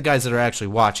trust the guys that are actually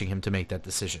watching him to make that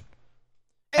decision.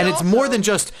 And it's more than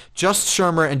just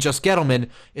Shermer and just Gettleman.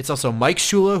 It's also Mike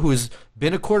Shula, who's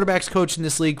been a quarterbacks coach in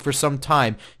this league for some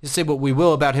time. You say what we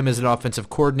will about him as an offensive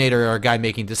coordinator or a guy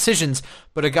making decisions,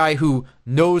 but a guy who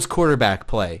knows quarterback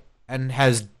play and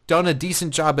has done a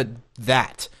decent job at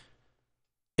that.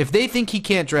 If they think he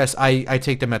can't dress, I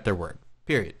take them at their word.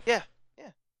 Period. Yeah.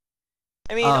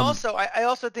 I mean, I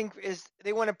also think is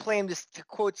they want to play him to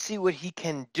quote, see what he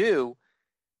can do.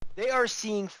 They are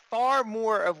seeing far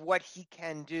more of what he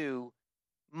can do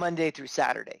Monday through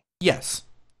Saturday. Yes.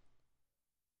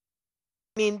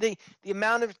 I mean,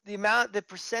 the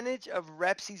percentage of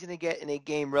reps he's going to get in a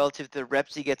game relative to the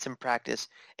reps he gets in practice.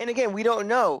 And again, we don't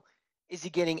know. Is he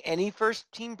getting any first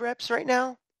team reps right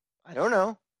now? I don't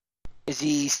know. Is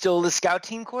he still the scout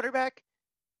team quarterback?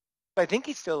 I think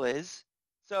he still is.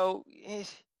 So,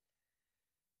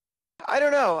 I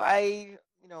don't know.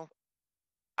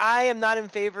 I am not in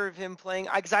favor of him playing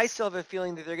because I still have a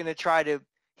feeling that they're going to try to.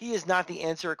 He is not the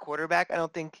answer at quarterback. I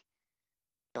don't think.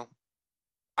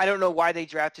 I don't know why they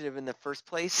drafted him in the first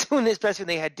place, especially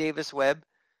when they had Davis Webb.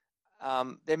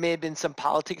 There may have been some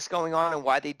politics going on and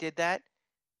why they did that.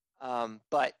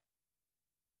 But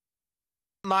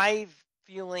my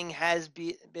feeling has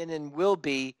been and will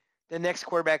be the next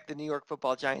quarterback of the New York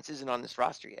Football Giants isn't on this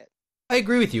roster yet. I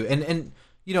agree with you. And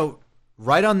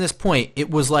right on this point,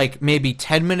 it was like maybe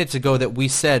 10 minutes ago that we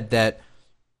said that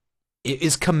it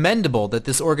is commendable that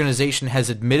this organization has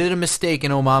admitted a mistake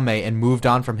in Omameh and moved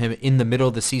on from him in the middle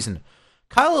of the season.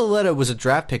 Kyle Lauletta was a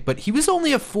draft pick, but he was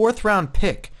only a 4th-round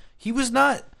pick. He was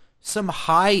not some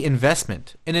high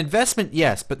investment. An investment,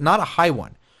 yes, but not a high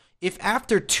one. If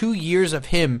after 2 years of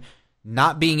him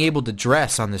not being able to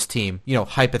dress on this team,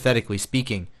 hypothetically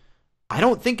speaking, I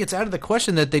don't think it's out of the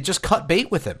question that they just cut bait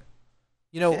with him.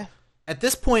 At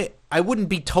this point, I wouldn't have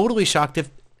been totally shocked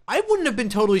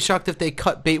if they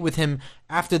cut bait with him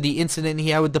after the incident he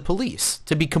had with the police.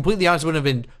 To be completely honest, I wouldn't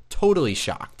have been totally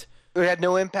shocked. It had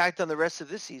no impact on the rest of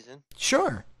this season.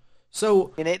 Sure.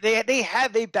 So they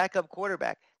have a backup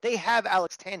quarterback. They have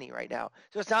Alex Tanney right now.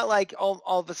 So it's not like all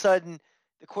of a sudden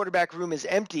the quarterback room is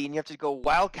empty and you have to go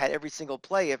wildcat every single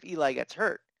play if Eli gets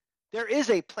hurt. There is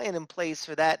a plan in place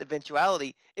for that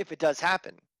eventuality if it does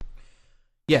happen.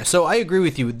 Yeah, so I agree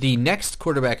with you. The next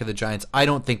quarterback of the Giants I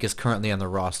don't think is currently on the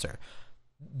roster.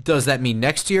 Does that mean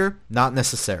next year? Not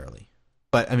necessarily.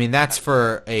 But, I mean, that's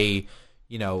for a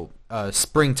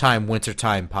springtime,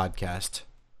 wintertime podcast.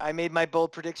 I made my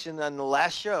bold prediction on the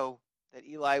last show that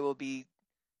Eli will be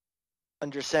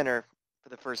under center for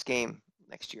the first game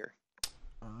next year.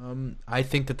 I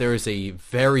think that there is a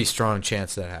very strong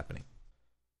chance of that happening.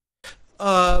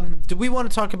 Do we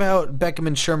want to talk about Beckham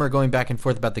and Shurmur going back and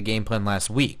forth about the game plan last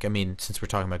week? I mean, since we're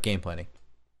talking about game planning.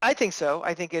 I think so.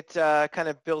 I think it kind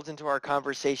of builds into our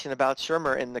conversation about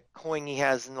Shurmur and the coin he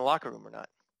has in the locker room or not.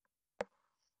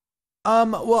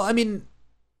 Well, I mean,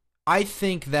 I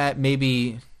think that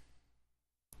maybe...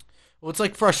 Well, it's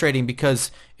like frustrating because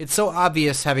it's so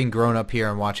obvious having grown up here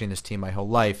and watching this team my whole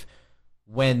life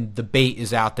when the bait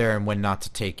is out there and when not to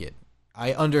take it.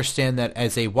 I understand that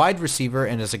as a wide receiver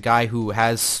and as a guy who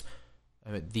has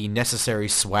the necessary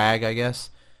swag, I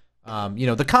guess,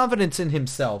 the confidence in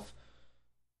himself,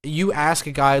 you ask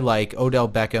a guy like Odell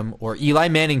Beckham or Eli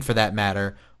Manning for that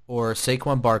matter or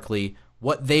Saquon Barkley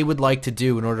what they would like to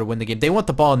do in order to win the game. They want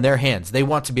the ball in their hands. They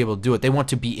want to be able to do it. They want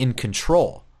to be in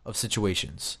control of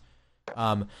situations.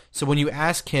 So when you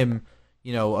ask him,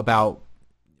 about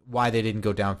why they didn't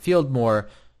go downfield more,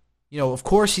 of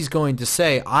course he's going to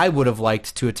say, I would have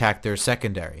liked to attack their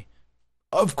secondary.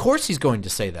 Of course he's going to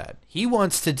say that. He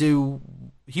wants to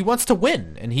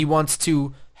win, and he wants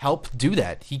to help do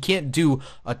that. He can't do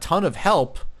a ton of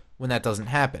help when that doesn't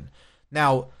happen.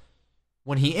 Now,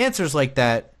 when he answers like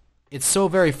that, it's so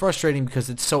very frustrating because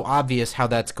it's so obvious how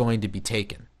that's going to be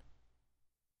taken.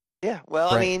 Yeah,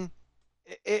 well, right. I mean,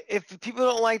 if people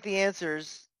don't like the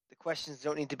answers, the questions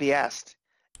don't need to be asked.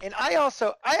 And I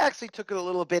actually took it a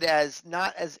little bit as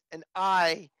not as an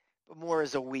I, but more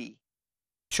as a we.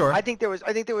 Sure. I think there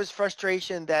was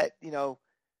frustration that,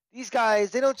 these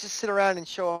guys, they don't just sit around and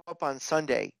show up on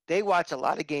Sunday. They watch a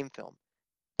lot of game film.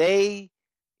 They,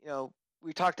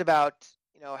 we talked about,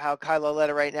 how Kyle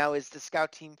Lauletta right now is the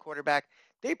scout team quarterback.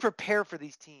 They prepare for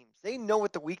these teams. They know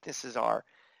what the weaknesses are.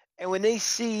 And when they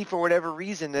see, for whatever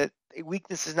reason, that a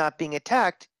weakness is not being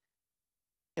attacked,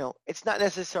 it's not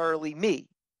necessarily me.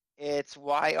 It's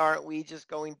why aren't we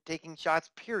just taking shots,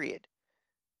 period.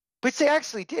 Which they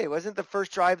actually did. Wasn't the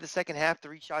first drive of the second half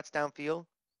 3 shots downfield?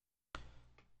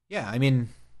 Yeah, I mean...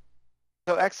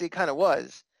 So actually it kind of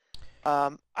was.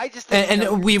 I just think...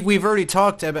 And we've already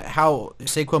talked about how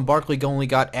Saquon Barkley only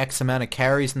got X amount of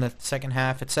carries in the second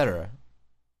half, etc.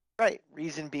 Right.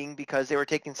 Reason being because they were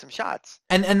taking some shots.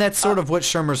 And that's sort of what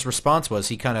Shurmur's response was.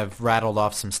 He kind of rattled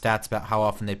off some stats about how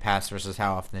often they passed versus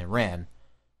how often they ran.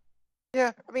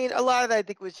 Yeah, I mean, a lot of that I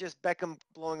think was just Beckham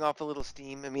blowing off a little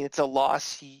steam. I mean, it's a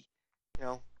loss.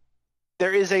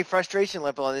 There is a frustration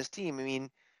level on this team. I mean,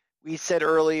 we said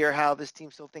earlier how this team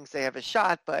still thinks they have a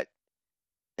shot, but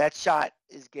that shot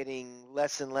is getting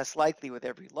less and less likely with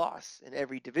every loss in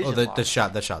every division. Oh, the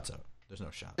shot's out. There's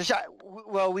no shot. The shot.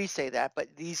 Well, we say that, but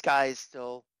these guys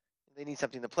still, they need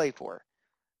something to play for.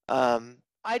 I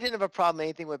didn't have a problem with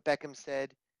anything what Beckham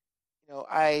said.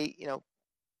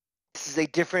 This is a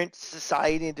different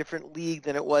society, a different league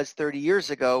than it was 30 years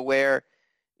ago where,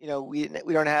 we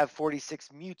don't have 46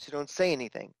 mutes who don't say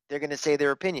anything. They're going to say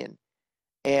their opinion.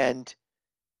 And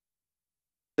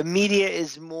the media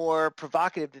is more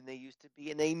provocative than they used to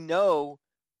be, and they know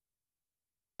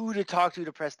who to talk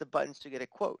to press the buttons to get a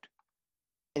quote.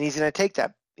 And he's going to take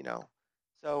that,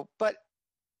 So, but,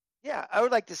 yeah, I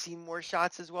would like to see more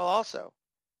shots as well also.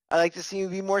 I'd like to see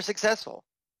him be more successful.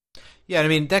 Yeah, I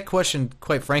mean, that question,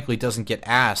 quite frankly, doesn't get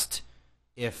asked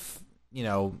if,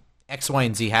 X, Y,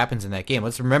 and Z happens in that game.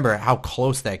 Let's remember how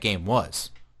close that game was.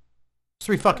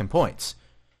 3 fucking points.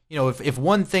 If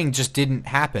one thing just didn't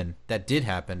happen, that did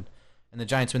happen, and the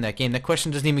Giants win that game, that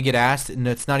question doesn't even get asked, and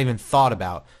it's not even thought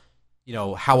about,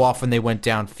 how often they went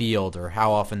downfield or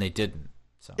how often they didn't.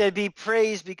 So they'd be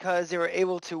praised because they were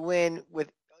able to win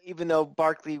even though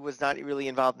Barkley was not really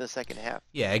involved in the second half.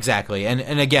 Yeah, exactly.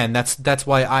 And again, that's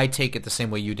why I take it the same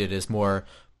way you did, is more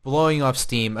blowing off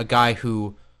steam, a guy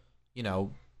who,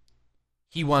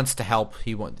 he wants to help.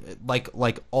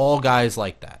 Like all guys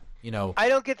like that. I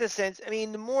don't get the sense. I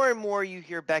mean, the more and more you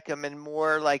hear Beckham, and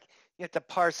more like you have to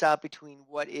parse out between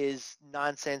what is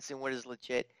nonsense and what is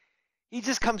legit. He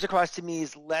just comes across to me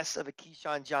as less of a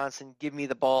Keyshawn Johnson, give me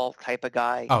the ball type of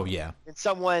guy. Oh, yeah. And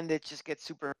someone that just gets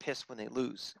super pissed when they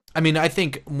lose. I mean, I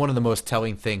think one of the most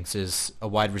telling things is a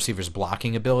wide receiver's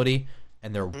blocking ability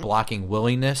and their blocking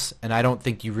willingness. And I don't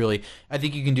think I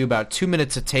think you can do about 2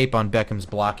 minutes of tape on Beckham's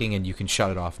blocking and you can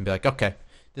shut it off and be like, okay,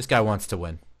 this guy wants to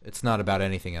win. It's not about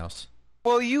anything else.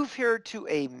 Well, you've heard to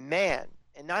a man,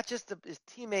 and not just his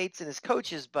teammates and his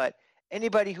coaches, but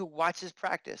anybody who watches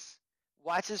practice.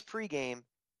 Watches pregame,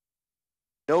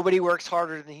 nobody works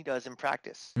harder than he does in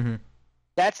practice. Mm-hmm.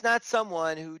 That's not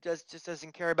someone who just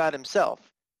doesn't care about himself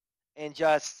and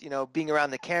just, being around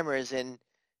the cameras and,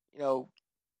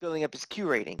 building up his Q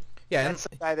rating. Yeah, that's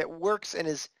a guy that works and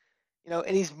is,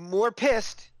 and he's more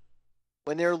pissed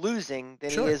when they're losing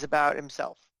than Sure. he is about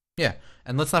himself. Yeah,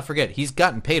 and let's not forget, he's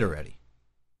gotten paid already.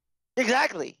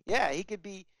 Exactly. Yeah, he could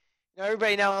be.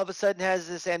 Everybody now all of a sudden has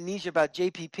this amnesia about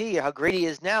JPP, how great he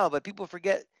is now, but people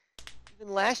forget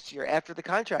even last year after the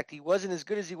contract, he wasn't as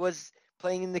good as he was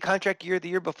playing in the contract year the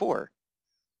year before.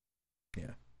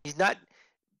 Yeah.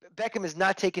 Beckham is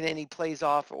not taking any plays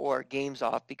off or games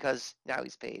off because now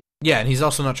he's paid. Yeah, and he's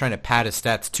also not trying to pad his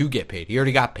stats to get paid. He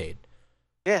already got paid.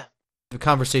 Yeah. The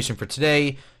conversation for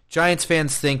today, Giants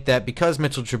fans think that because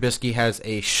Mitchell Trubisky has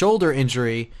a shoulder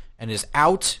injury and is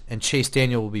out and Chase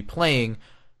Daniel will be playing,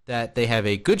 that they have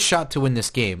a good shot to win this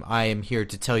game. I am here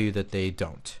to tell you that they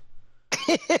don't.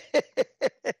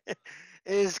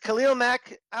 Is Khalil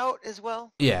Mack out as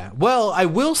well? Yeah. Well, I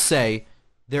will say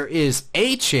there is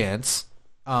a chance,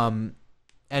 and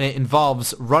it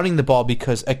involves running the ball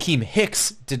because Akeem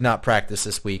Hicks did not practice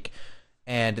this week,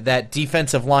 and that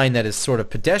defensive line that is sort of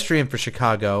pedestrian for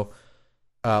Chicago.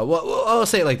 Well, I'll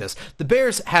say it like this. The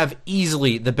Bears have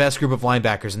easily the best group of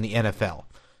linebackers in the NFL.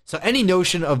 So any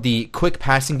notion of the quick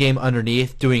passing game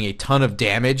underneath doing a ton of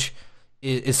damage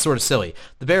is sort of silly.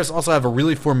 The Bears also have a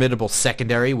really formidable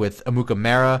secondary with Amuka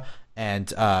Mara and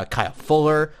Kyle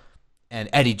Fuller, and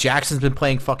Eddie Jackson's been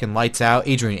playing fucking lights out.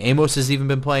 Adrian Amos has even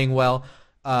been playing well.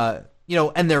 And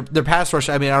their pass rush,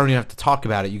 I mean, I don't even have to talk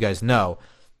about it. You guys know.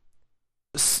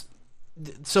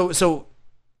 So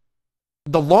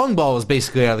the long ball is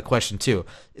basically out of the question, too.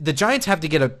 The Giants have to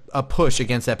get a push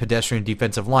against that pedestrian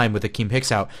defensive line with Akeem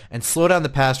Hicks out and slow down the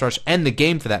pass rush and the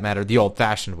game, for that matter, the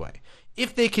old-fashioned way.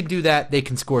 If they can do that, they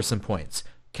can score some points.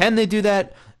 Can they do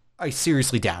that? I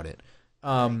seriously doubt it.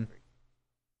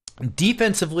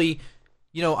 Defensively,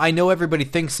 I know everybody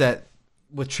thinks that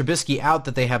with Trubisky out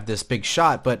that they have this big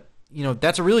shot, but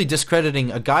that's really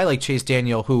discrediting a guy like Chase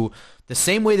Daniel who, the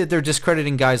same way that they're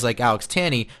discrediting guys like Alex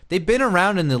Tanney, they've been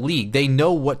around in the league. They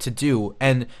know what to do.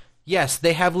 And yes,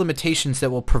 they have limitations that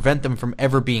will prevent them from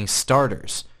ever being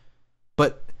starters.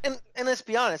 But And let's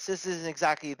be honest, this isn't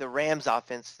exactly the Rams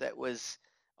offense that was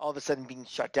all of a sudden being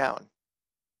shut down.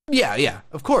 Yeah,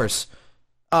 of course.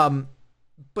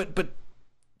 But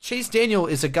Chase Daniel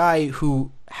is a guy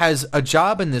who has a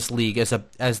job in this league as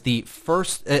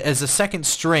a second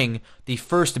string, the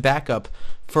first backup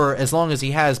for as long as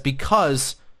he has,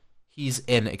 because he's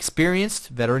an experienced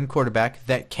veteran quarterback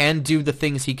that can do the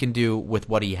things he can do with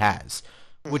what he has,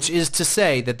 which is to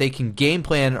say that they can game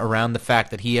plan around the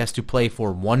fact that he has to play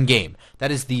for one game.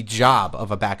 That is the job of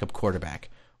a backup quarterback,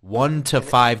 1 to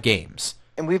 5 games.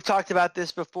 And we've talked about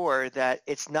this before, that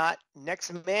it's not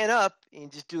next man up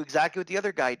and just do exactly what the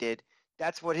other guy did.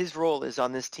 That's what his role is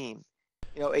on this team.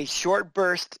 A short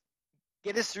burst,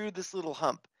 get us through this little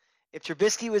hump. If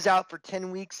Trubisky was out for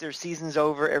 10 weeks, their season's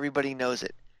over. Everybody knows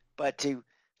it. But to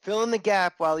fill in the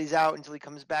gap while he's out until he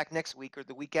comes back next week or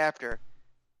the week after,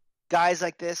 guys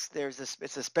like this,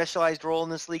 it's a specialized role in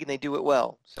this league, and they do it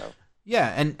well. So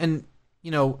yeah, and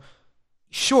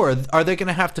sure, are they going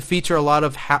to have to feature a lot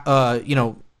of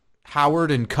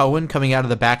Howard and Cohen coming out of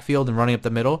the backfield and running up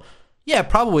the middle? Yeah,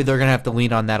 probably they're going to have to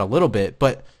lean on that a little bit,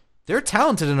 but they're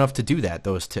talented enough to do that,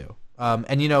 those two.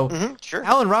 Sure.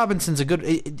 Allen Robinson's a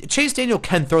good... Chase Daniel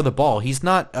can throw the ball. He's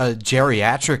not a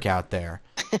geriatric out there.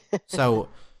 So,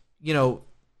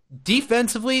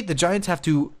 defensively, the Giants have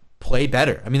to play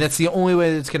better. I mean, that's the only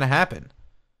way that it's going to happen.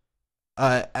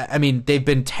 I mean, they've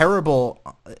been terrible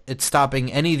at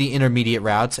stopping any of the intermediate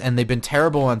routes, and they've been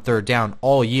terrible on third down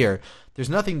all year. There's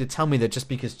nothing to tell me that just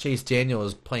because Chase Daniel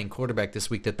is playing quarterback this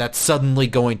week that's suddenly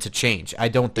going to change. I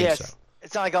don't think so.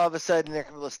 It's not like all of a sudden they're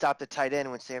able to stop the tight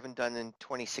end, which they haven't done in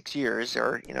 26 years,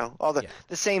 or all the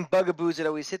same bugaboos that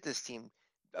always hit this team.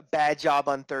 A bad job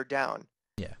on third down.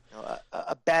 Yeah.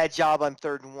 A bad job on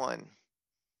 3rd and 1.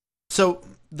 So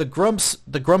the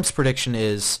Grumps prediction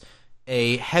is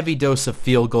a heavy dose of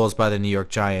field goals by the New York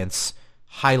Giants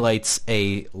highlights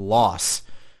a loss.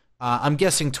 I'm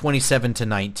guessing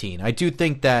 27-19. I do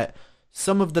think that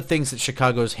some of the things that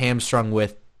Chicago's hamstrung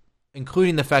with,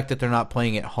 including the fact that they're not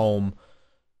playing at home,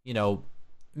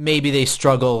 maybe they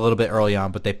struggle a little bit early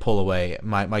on, but they pull away.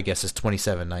 My guess is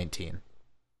 27-19.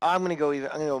 I'm gonna go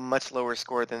a much lower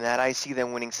score than that. I see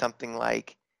them winning something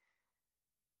like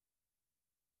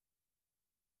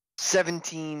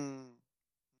 17-9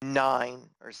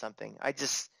 or something. I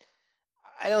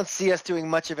don't see us doing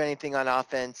much of anything on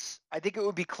offense. I think it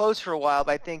would be close for a while,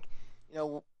 but I think,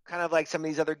 kind of like some of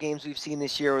these other games we've seen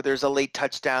this year where there's a late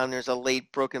touchdown, there's a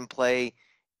late broken play,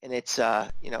 and it's,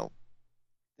 the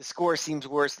score seems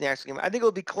worse than the actual game. I think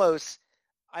it'll be close.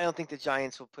 I don't think the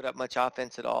Giants will put up much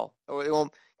offense at all, or they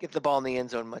won't get the ball in the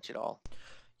end zone much at all.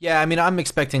 Yeah, I mean, I'm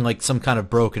expecting like some kind of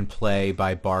broken play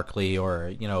by Barkley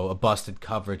or, a busted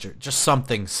coverage or just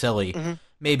something silly. Mm-hmm.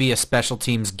 Maybe a special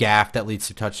teams gaffe that leads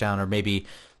to a touchdown, or maybe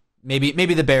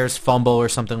the Bears fumble or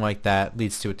something like that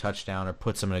leads to a touchdown or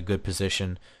puts them in a good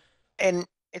position. And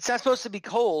it's not supposed to be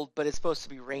cold, but it's supposed to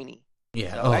be rainy.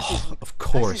 Yeah, So of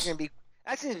course. Actually,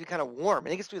 it's going to be kind of warm. I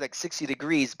think it's going to be like 60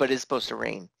 degrees, but it's supposed to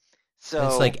rain. So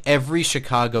it's like every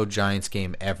Chicago Giants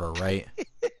game ever, right?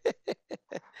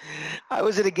 I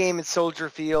was at a game at Soldier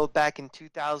Field back in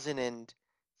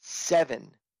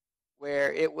 2007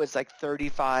 where it was like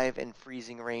 35 and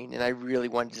freezing rain, and I really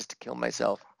wanted just to kill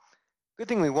myself. Good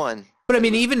thing we won. But I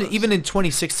mean, even in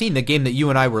 2016, the game that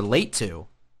you and I were late to.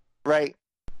 Right.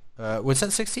 Was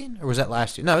that 16 or was that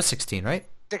last year? No, it was 16, right?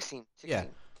 16. Yeah.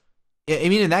 I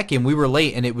mean, in that game, we were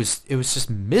late, and it was just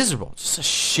miserable. Just a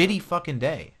shitty fucking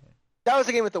day. That was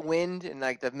the game with the wind and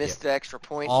like the missed extra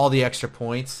point. All the extra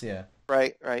points, yeah.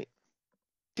 Right.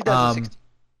 2016.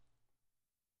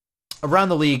 Around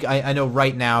the league, I know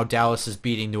right now Dallas is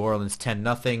beating New Orleans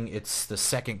 10-0. It's the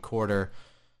second quarter.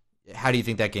 How do you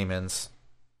think that game ends?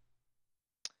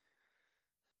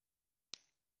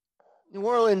 New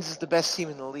Orleans is the best team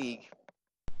in the league.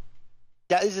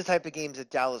 That is the type of games that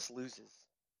Dallas loses.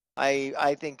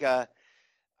 I think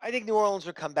New Orleans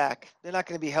will come back. They're not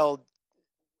going to be held.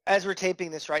 As we're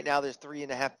taping this right now, there's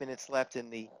 3.5 minutes left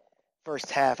in the first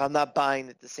half. I'm not buying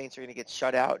that the Saints are going to get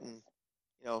shut out and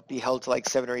be held to like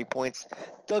 7 or 8 points.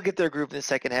 They'll get their group in the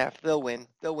second half. They'll win.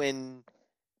 They'll win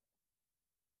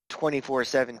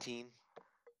 24-17.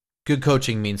 Good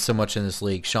coaching means so much in this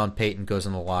league. Sean Payton goes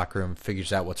in the locker room,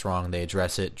 figures out what's wrong, they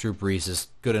address it. Drew Brees is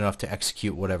good enough to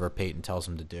execute whatever Payton tells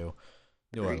him to do.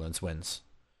 New Orleans wins.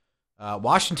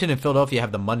 Washington and Philadelphia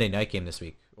have the Monday night game this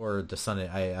week, or the Sunday.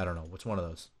 I don't know. Which one of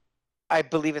those? I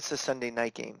believe it's the Sunday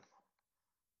night game.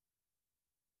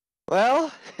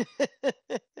 Well,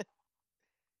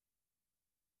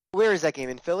 where is that game?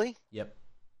 In Philly? Yep.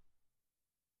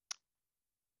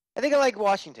 I think I like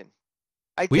Washington.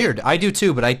 Weird. I do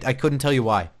too, but I couldn't tell you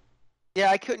why. Yeah,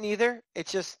 I couldn't either.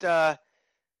 It's just, I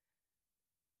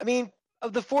mean,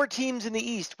 of the 4 teams in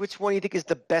the East, which one do you think is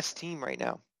the best team right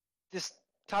now? Just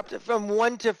from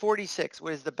 1 to 46,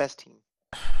 what is the best team?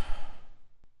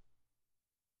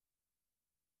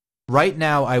 Right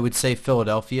now, I would say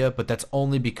Philadelphia, but that's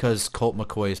only because Colt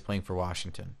McCoy is playing for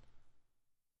Washington.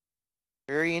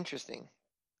 Very interesting.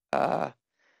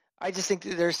 I just think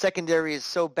that their secondary is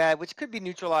so bad, which could be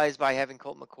neutralized by having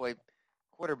Colt McCoy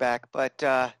quarterback. But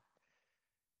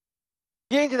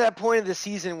getting to that point of the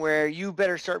season where you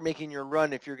better start making your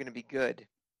run if you're going to be good,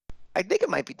 I think it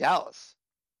might be Dallas.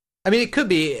 I mean, it could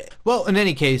be. Well, in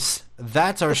any case,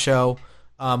 that's our show.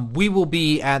 We will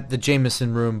be at the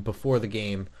Jameson Room before the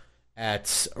game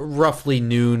at roughly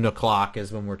noon o'clock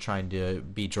is when we're trying to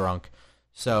be drunk.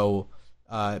 So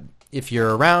if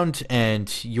you're around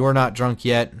and you're not drunk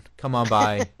yet, come on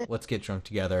by. Let's get drunk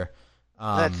together.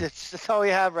 That's all we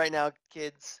have right now,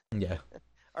 kids. Yeah.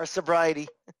 Our sobriety.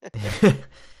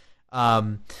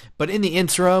 But in the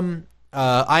interim,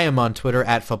 I am on Twitter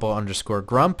at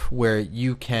football_grump, where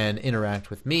you can interact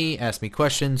with me, ask me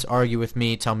questions, argue with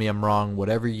me, tell me I'm wrong,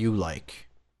 whatever you like.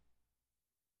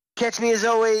 Catch me as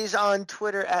always on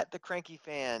Twitter at The Cranky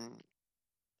Fan.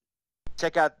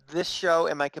 Check out this show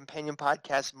and my companion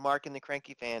podcast, Mark and The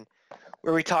Cranky Fan,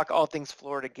 where we talk all things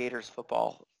Florida Gators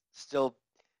football. Still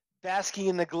basking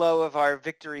in the glow of our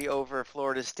victory over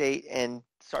Florida State and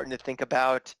starting to think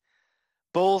about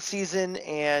bowl season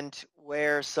and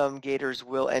where some Gators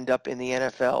will end up in the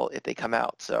NFL if they come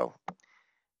out. So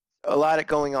a lot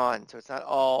going on. So it's not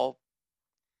all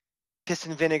piss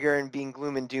and vinegar and being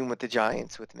gloom and doom with the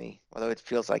Giants with me, although it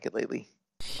feels like it lately.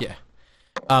 Yeah.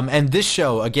 And this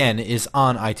show, again, is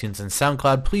on iTunes and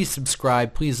SoundCloud. Please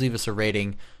subscribe. Please leave us a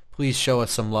rating. Please show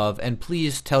us some love. And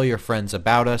please tell your friends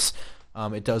about us.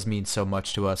 It does mean so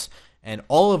much to us. And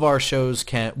all of our shows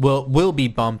will be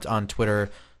bumped on Twitter.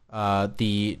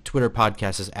 The Twitter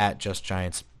podcast is at Just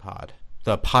Giants Pod.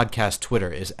 The podcast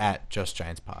Twitter is at Just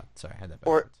Giants Pod. Sorry, I had that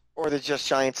backwards. Or the Just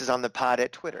Giants is on the pod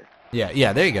at Twitter.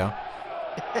 Yeah, there you go.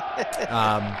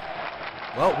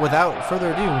 Well, without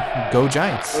further ado, go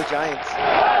Giants. Go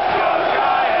Giants.